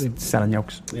unfortunately, selling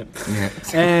yolks. Yeah.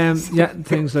 Things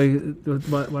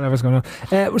like whatever's going on.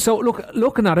 So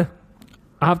looking at it,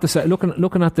 I have to say,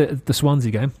 looking at the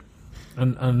Swansea game,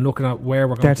 and looking at where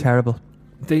we're going. They're terrible.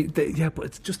 But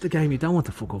it's just a game you don't want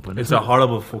to fuck up in. It's a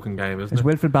horrible fucking game, isn't it? Is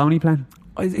Wilfred Bowney playing?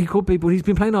 He could be, but he's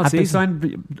been playing all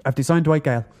season. Have they signed Dwight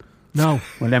Gale? No.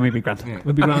 Well, then we'd be grand.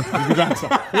 We'll be grand.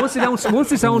 Once they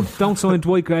don't sign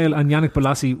Dwight Gale and Yannick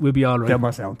Bolasie, we'll be all right. Then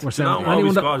we're sound. We're sound. No,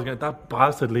 Anyone scores again. That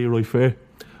bastard Leroy Fair.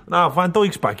 No, Van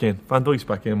Dijk's back in. Van Dijk's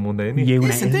back in Monday, isn't he?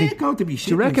 Listen, they're going to be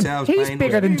shitting reckon? themselves. He's playing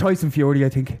bigger than Tyson Fury, I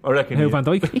think. I reckon. Who, Van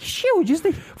Dijk? He's huge,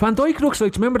 isn't he? Van Dijk looks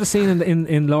like, do you remember the scene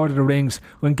in Lord of the Rings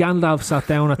when Gandalf sat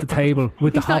down at the table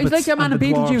with the hobbits? He's like your man in and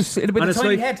the dwarves? Beetlejuice with And a it's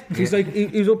tiny like, head. He's like,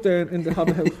 he's up there in the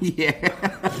hobbit house.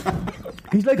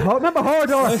 He's like, remember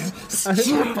Hodor?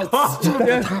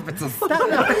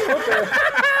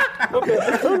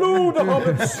 Hello, the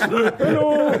hobbits.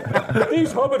 Hello.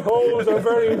 These hobbit holes are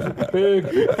very big.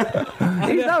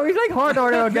 He's like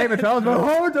Hodor on Game of Thrones, but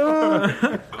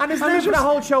Hodor. And his name for the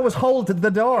whole show was Hold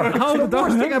the Door. It's the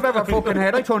worst thing I've ever fucking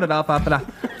heard. I turned it off after that.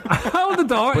 Hold the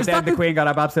door. But then the Queen got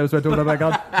her babs out, so I turned it back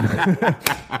on.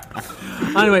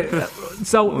 Anyway,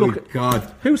 so look, God.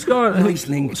 who scored?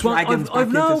 Riesling, Dragons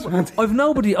I've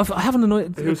nobody. I haven't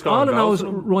annoyed. All I know is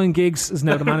Ryan Giggs is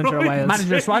now the manager of Wales.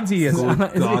 Manager of Swansea is.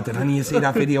 God, did any of you see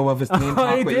that video of his team?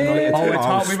 I did. I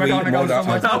thought we were going to go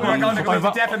somewhere. I thought we were going to go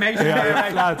into defamation.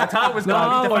 I thought it was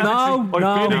going to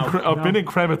No. I've been in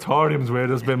crematoriums where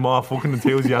there's been more fucking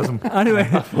enthusiasm. Anyway,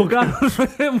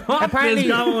 what Apparently- is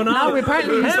going on? no,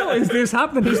 apparently he's- How is this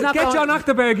happening? He's not Get going- John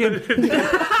Achterberg in.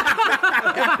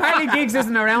 Apparently Giggs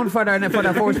isn't around for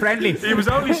their force friendly. He was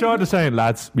only short of saying,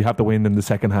 lads, we have to win in the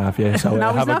second half, yeah, so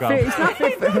No, have he's a not go. fit. He's not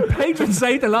fit. Patron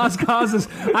saint of lost causes.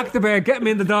 Achterberg, get him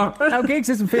in the door. Now Giggs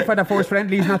isn't fit for their force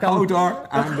friendly. He's not going. Hodor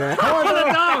and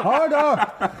Hodor.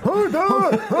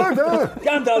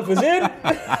 Gandalf was in.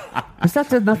 Is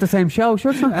that not the same show?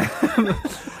 Sure it's not.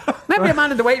 Maybe a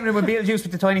man in the waiting room with Beetlejuice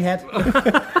with the tiny head.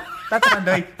 That's Van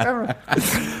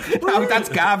Dijk. No, that's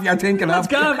Gav you're thinking of.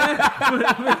 Gav,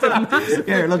 yeah.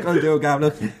 Here, look, I'll do it, Gav.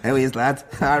 Look, how he is, lads.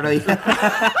 All right.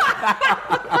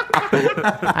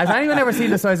 Has anyone ever seen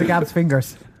the size of Gav's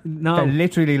fingers? No. They're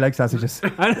literally like sausages.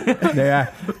 They are.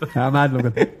 They're mad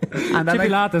looking. And they're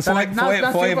Chipolatas. they're like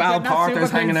Five Al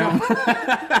Porters hanging out.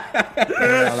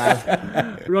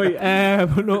 Right,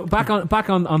 no, back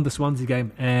on the Swansea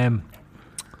game.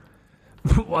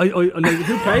 Who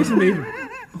plays in me?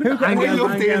 We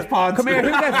love these pods. Come here, who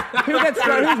gets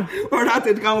We're at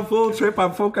it going full trip.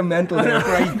 I'm fucking mental there.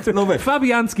 Great. Love it.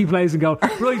 Fabianski plays and goal.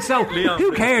 Right, so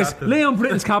who cares? Leon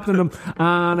Britton's captain them.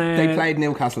 And They played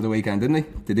Newcastle the weekend, didn't they?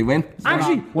 Did they win?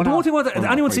 actually, the one thing was, did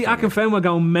anyone see Akinfenwa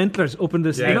going mentlers up in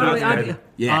this? Yeah, you know, that's good.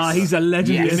 Yes. he's a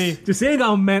legend. Yes. Yes. To see him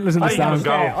going mentlers in the I stand.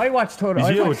 go. I watched her. He's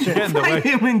huge. He's getting the way.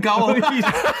 Him in goal.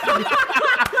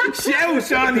 Shout,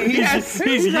 Johnny. Yes.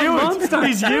 He's huge. monster.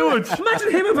 He's huge.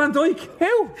 Imagine him and Van Dijk.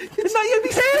 Who? It's not you.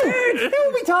 Who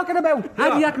are we talking about?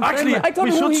 Andy Akinfenwa. Actually, I don't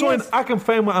we know who should he sign is.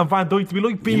 Akinfenwa and Van Dijk to be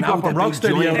like Bebop and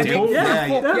Rocksteady.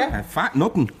 Yeah. Fat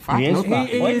nothing. Fat nothing.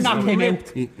 He is. knock him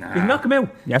out. You'd knock him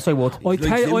out. Yes, I would. I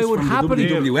tell you, I would happily.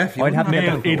 WWF. I'd have to get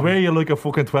Neil, down. he'd wear you like a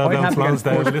fucking 12 I'd have ounce to get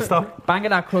Lonsdale. forced. Will you stop? Bang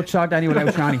of that crutch shot anyone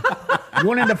else, Johnny.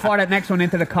 One in the far, that next one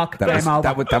into the cock. Game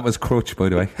over. That was Crutch, by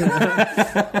the way.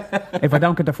 If I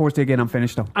don't get the first again, I'm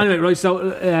finished though. Anyway, right, so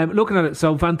looking at it,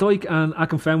 so Van Dijk and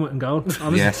Akinfenwa in goal.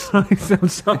 Yes.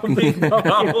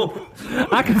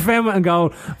 Akinfenwa in goal.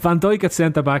 Van Dijk at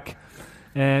centre back.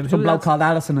 Some bloke called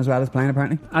Allison as well is playing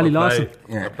apparently. Ali Lawson.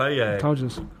 Yeah. I play Told you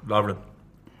this. Lovren.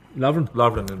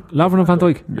 Lovren. And Lovren and Van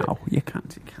Dijk. No, you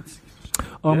can't.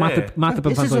 Or Yeah. Matip and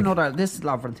This Van is Dijk. this is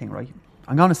Lovren thing, right?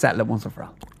 I'm going to settle it once and for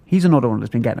all. He's another one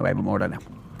that's been getting away with more than him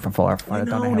for 4 or 5. I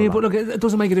know, Neil, but look, it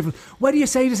doesn't make a difference. Why do you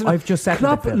say this? I've just settled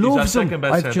Klopp it, Phil. He's our loves him. second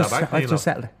best centre back. I've just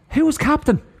settled it. Who was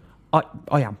captain? I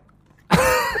am.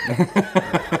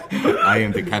 I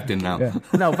am the captain now. Yeah.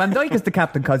 No, Van Dijk is the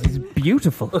captain because he's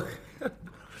beautiful.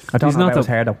 I don't He's know not about his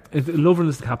hair though. Lovren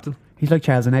is the captain. He's like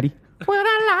Charles and Eddie. When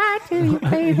I lie to you,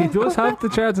 baby. He does have the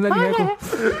Charles and Eddie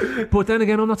haircut. But then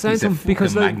again, I'm not saying He's a something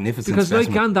because fucking like magnificent like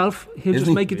specimen. Gandalf, he'll Isn't just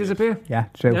he? make it disappear. Yeah,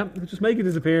 true. Yeah, he'll just make it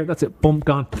disappear. That's it. Boom,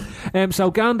 gone. So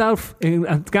Gandalf,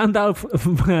 Van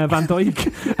Dijk,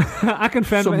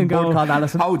 Akinfenwa Some in bird goal. called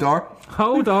Allison.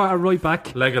 Hodor at right back.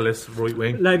 Legolas, right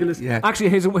wing. Legolas. Yeah. Actually,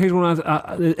 here's one. Is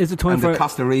it time And for the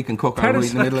Costa Rican cooker right in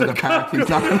the middle of the park. He's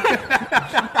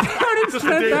Just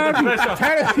to take the pressure.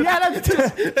 Yeah, that's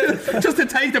just to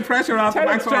take the pressure off the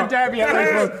back Trent Derby at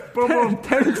right foot.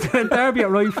 Terence Trent Derby at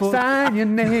right foot. Sign your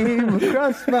name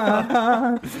across my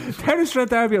heart. Terence Trent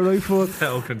Derby at right foot.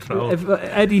 Hell control.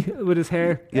 Eddie with his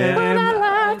hair.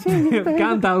 Yeah.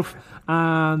 Gandalf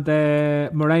and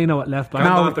Moreno at left back.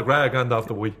 Gandalf the grey, Gandalf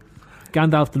the white.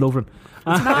 Gandalf the Lovren.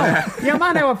 Yeah,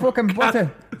 man, now fucking what's it?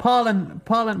 Paul and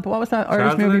what was that Irish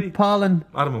Charles movie? Eddie? Paul and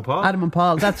Adam and Paul. Adam and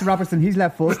Paul. That's Robertson. He's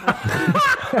left foot.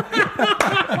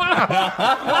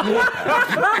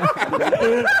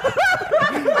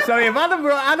 So you have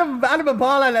Adam and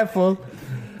Paul on left full.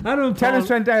 Terence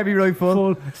Trent D'Arby right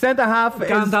full. Centre half is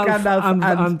Gandalf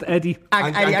and Eddie.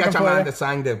 And get your man that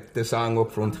sang the song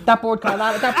up front. That board called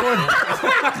that board.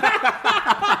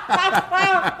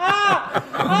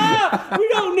 We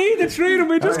don't need the three of them.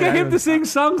 We just get him to sing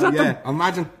songs at them.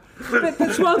 Imagine.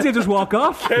 The Swansea just walk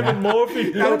off. Kevin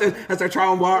Murphy. Now, as they're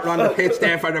throwing water on the pitch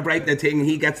there for the break the thing,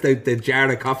 he gets the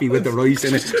jar of coffee with the rice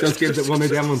in it. Just gives it one of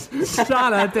them ones.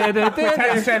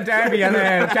 Terence Trent D'Arby and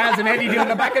Jazz and Eddie doing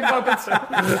the backing vocals.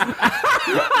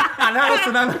 And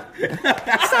Alison on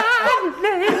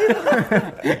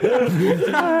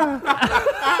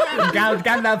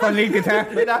Gandalf on lead guitar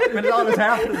with all his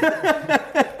hair.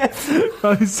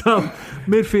 Right, so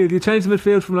midfield. You changed the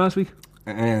midfield from last week?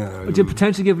 Would you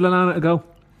potentially give Lallana a go?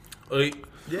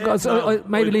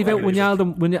 Maybe leave out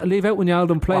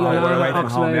Wijnaldum, play Lallana,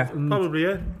 Oxlade, Probably,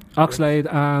 yeah. Oxlade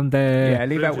and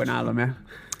leave out Wijnaldum, yeah.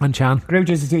 And Chan.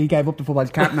 Gruges, he gave up the football.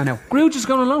 He's carpenter now. Gruges is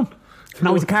going alone.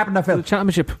 No, he's a carpenter, Phil. The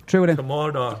championship. True with him. To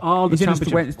Mordor. All the He's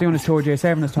championship. doing his tour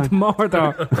J7 this time.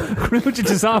 Mordor.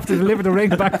 Gruges is off to deliver the ring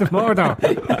back to Mordor.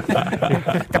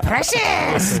 The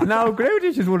precious! No,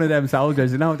 Gruges is one of them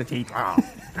soldiers, you know, the teeth.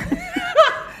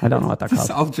 I don't know what they're called.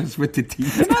 Soldiers with the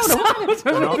teeth.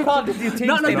 They're not called the teeth.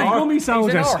 Not like the gummy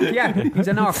soldiers. He's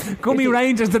an orc. Gummy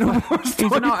Rangers, the number one. He's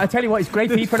an orc. I tell you what, he's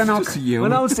great feet for an orc. Just a human.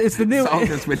 Well, no, it's the new.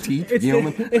 Soldiers with teeth. It's the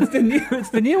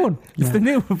new one. It's the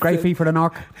new Great feet for an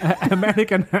orc.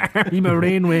 American Army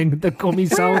Marine Wing, the gummy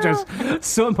soldiers.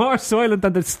 So more silent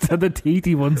than the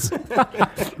teethy ones.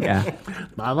 Yeah.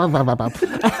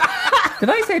 Did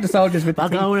I say the soldiers with the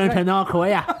teeth? Going into North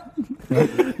Korea.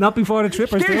 Not before the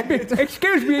trippers.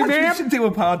 Excuse me, You ma'am. should do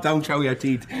a pod, don't show your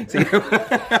teeth.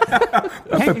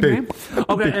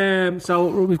 Okay, so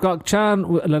we've got Chan,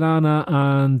 Lallana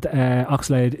and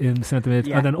Oxlade in centre mid,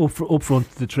 and then up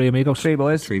front the three amigos. Three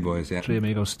boys. Three boys, yeah. Three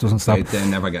amigos, doesn't stop. They're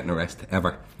never getting a rest,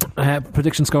 ever.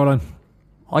 Prediction scoreline.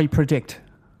 I predict.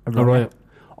 All right.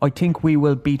 I think we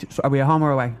will beat. So are we at home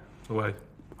or away? Away.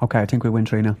 Okay, I think we win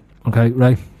 3-0. Okay,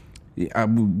 right. Yeah,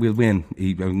 we'll win.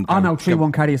 Oh no,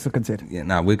 3-1 Cadius will concede. Yeah,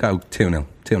 no, we'll go 2-0.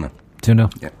 2-0.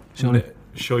 2-0. Yeah.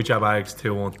 Shoicha Bags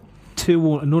 2-1.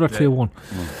 2-1, another 2-1.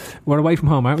 We're away from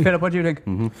home, aren't we? Philip, what do you think?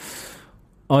 Mm-hmm.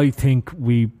 I think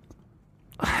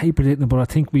I hate predicting, but I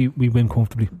think we win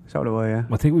comfortably. So do I, yeah.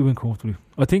 I think we win comfortably.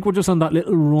 I think we're just on that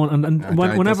little run, and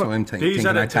whenever that's what I'm thinking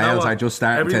our tails are just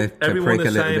starting to prick a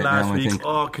little bit now. I think.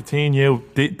 Oh, Coutinho,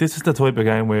 this is the type of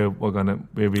game where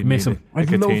we miss him.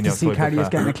 I'd love to see Cadius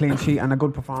getting a clean sheet and a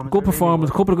good performance. Good performance,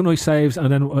 a couple of nice saves,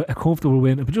 and then a comfortable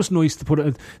win. It'd be just nice to put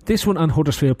it. This one and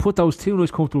Huddersfield, put those two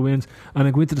nice comfortable wins, and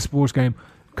then go into the sports game,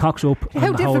 cocks up.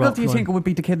 How difficult do you think it would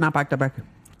be to kidnap back to back?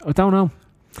 I don't know.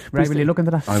 Right, will you look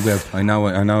into that? I will. I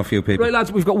know a few people. Right,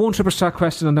 lads, we've got one Trippers Chat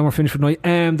question and then we're finished for tonight.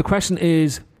 The question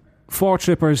is, 4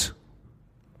 Trippers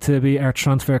to be our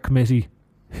transfer committee,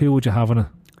 who would you have on it?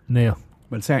 Neil?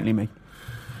 Well, certainly me.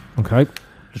 Okay.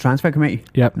 The transfer committee?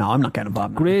 Yep. No, I'm not getting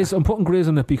involved. Grizz, I'm putting Grizz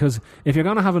on it because if you're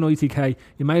going to have an ITK,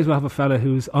 you may as well have a fella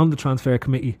who's on the transfer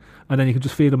committee, and then you can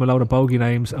just feed him a load of bogey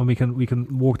names, and we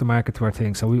can work the market to our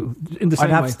thing. So in the same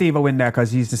I'd have way, Steve-O in there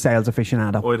because he's the sales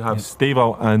aficionado. I'd have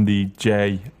Steve-O, Andy,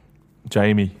 Jay,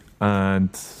 Jamie,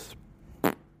 and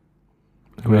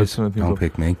who else? Don't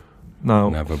pick me. No,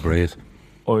 Never breeze.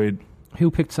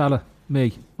 who picked Salah?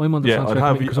 Me. I'm on the transfer I'd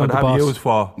committee because I'm have the boss. you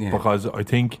for because I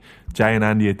think Jay and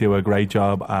Andy do a great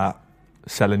job at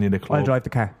selling you the club. I'll drive the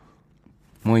car.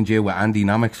 Mind you, with Andy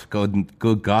Nomics, good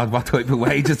God, what type of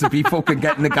wages to be fucking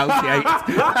getting negotiated?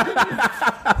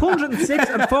 106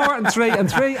 and 4 and 3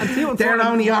 and 3 and 2 and 4. They're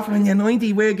only offering you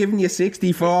 90, we're giving you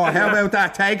 64. How about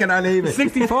that? Take it or leave it.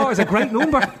 64 is a great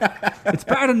number. It's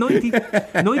better than 90.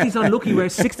 90's unlucky,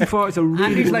 whereas 64 is a really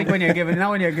And he's good like when you're giving,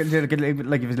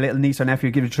 like if his little niece or nephew,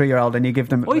 you give a 3-year-old and you give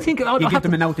them, I think you give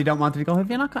them a note they don't want to go,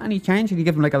 have you not got any change? And you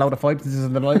give them like a load of fives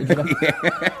and the light.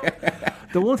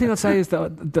 The one thing I'd say is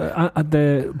that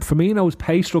the Firmino's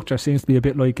pay structure seems to be a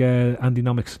bit like Andy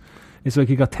Nomics. It's like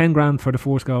he got 10 grand for the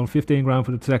first goal, 15 grand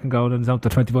for the second goal, and he's out to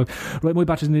 25. Right, my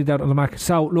batch is needed out on the market.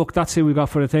 So, look, that's who we got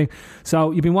for the thing. So,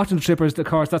 you've been watching the Trippers, of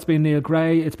course. That's been Neil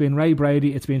Gray, it's been Ray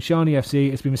Brady, it's been Shawnee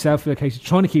FC, it's been myself, Phil Casey,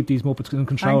 trying to keep these Muppets in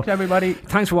control. Thanks, everybody.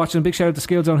 Thanks for watching. Big shout out to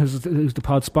Skill Zone, who's the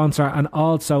pod sponsor, and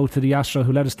also to the Astro,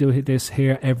 who let us do this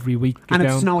here every week. And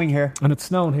it's snowing here. And it's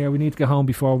snowing here. We need to get home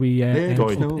before we end up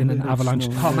in an avalanche.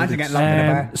 Oh, imagine getting locked in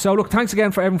a bar. So, look, thanks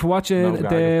again for everyone for watching.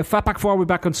 The Fatback 4 will be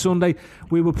back on Sunday.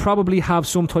 We will probably have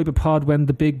some type of pod when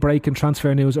the big break in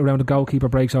transfer news around the goalkeeper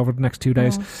breaks over the next 2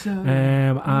 days.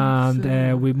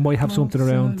 And we might have something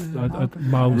around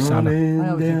Mo Salah.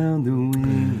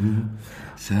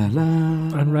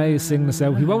 And Ray is singing this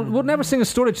out. He would never sing a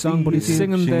Sturridge song, but he's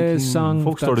singing the song.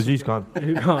 Fuck Sturridge, he's gone.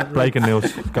 Breaking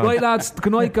news. Gone. Right, lads.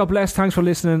 Good night. God bless. Thanks for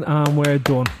listening, and we're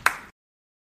done.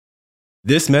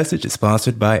 This message is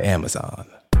sponsored by Amazon.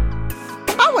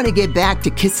 I want to get back to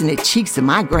kissing the cheeks of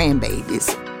my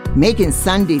grandbabies, making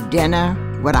Sunday dinner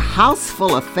with a house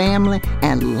full of family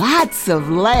and lots of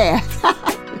laughs.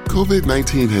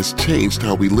 COVID-19 has changed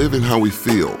how we live and how we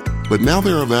feel, but now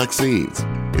there are vaccines.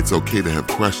 It's okay to have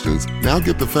questions. Now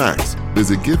get the facts.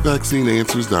 Visit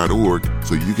getvaccineanswers.org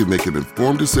so you can make an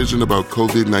informed decision about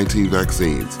COVID-19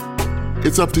 vaccines.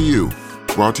 It's up to you.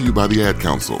 Brought to you by the Ad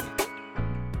Council.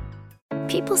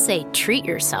 People say treat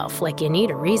yourself like you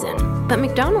need a reason, but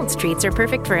McDonald's treats are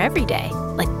perfect for every day.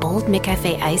 Like bold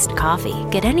McCafe iced coffee.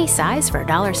 Get any size for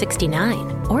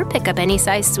 $1.69. Or pick up any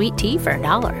size sweet tea for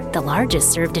 $1. The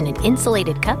largest served in an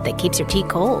insulated cup that keeps your tea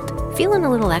cold. Feeling a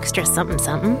little extra something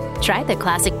something? Try the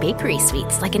classic bakery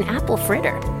sweets like an apple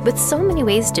fritter. With so many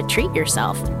ways to treat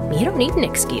yourself, you don't need an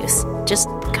excuse. Just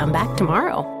come back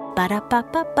tomorrow.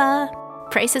 Ba-da-ba-ba-ba.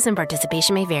 Prices and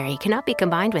participation may vary. Cannot be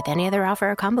combined with any other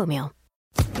offer or combo meal.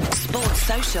 Sports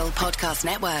Social Podcast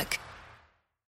Network.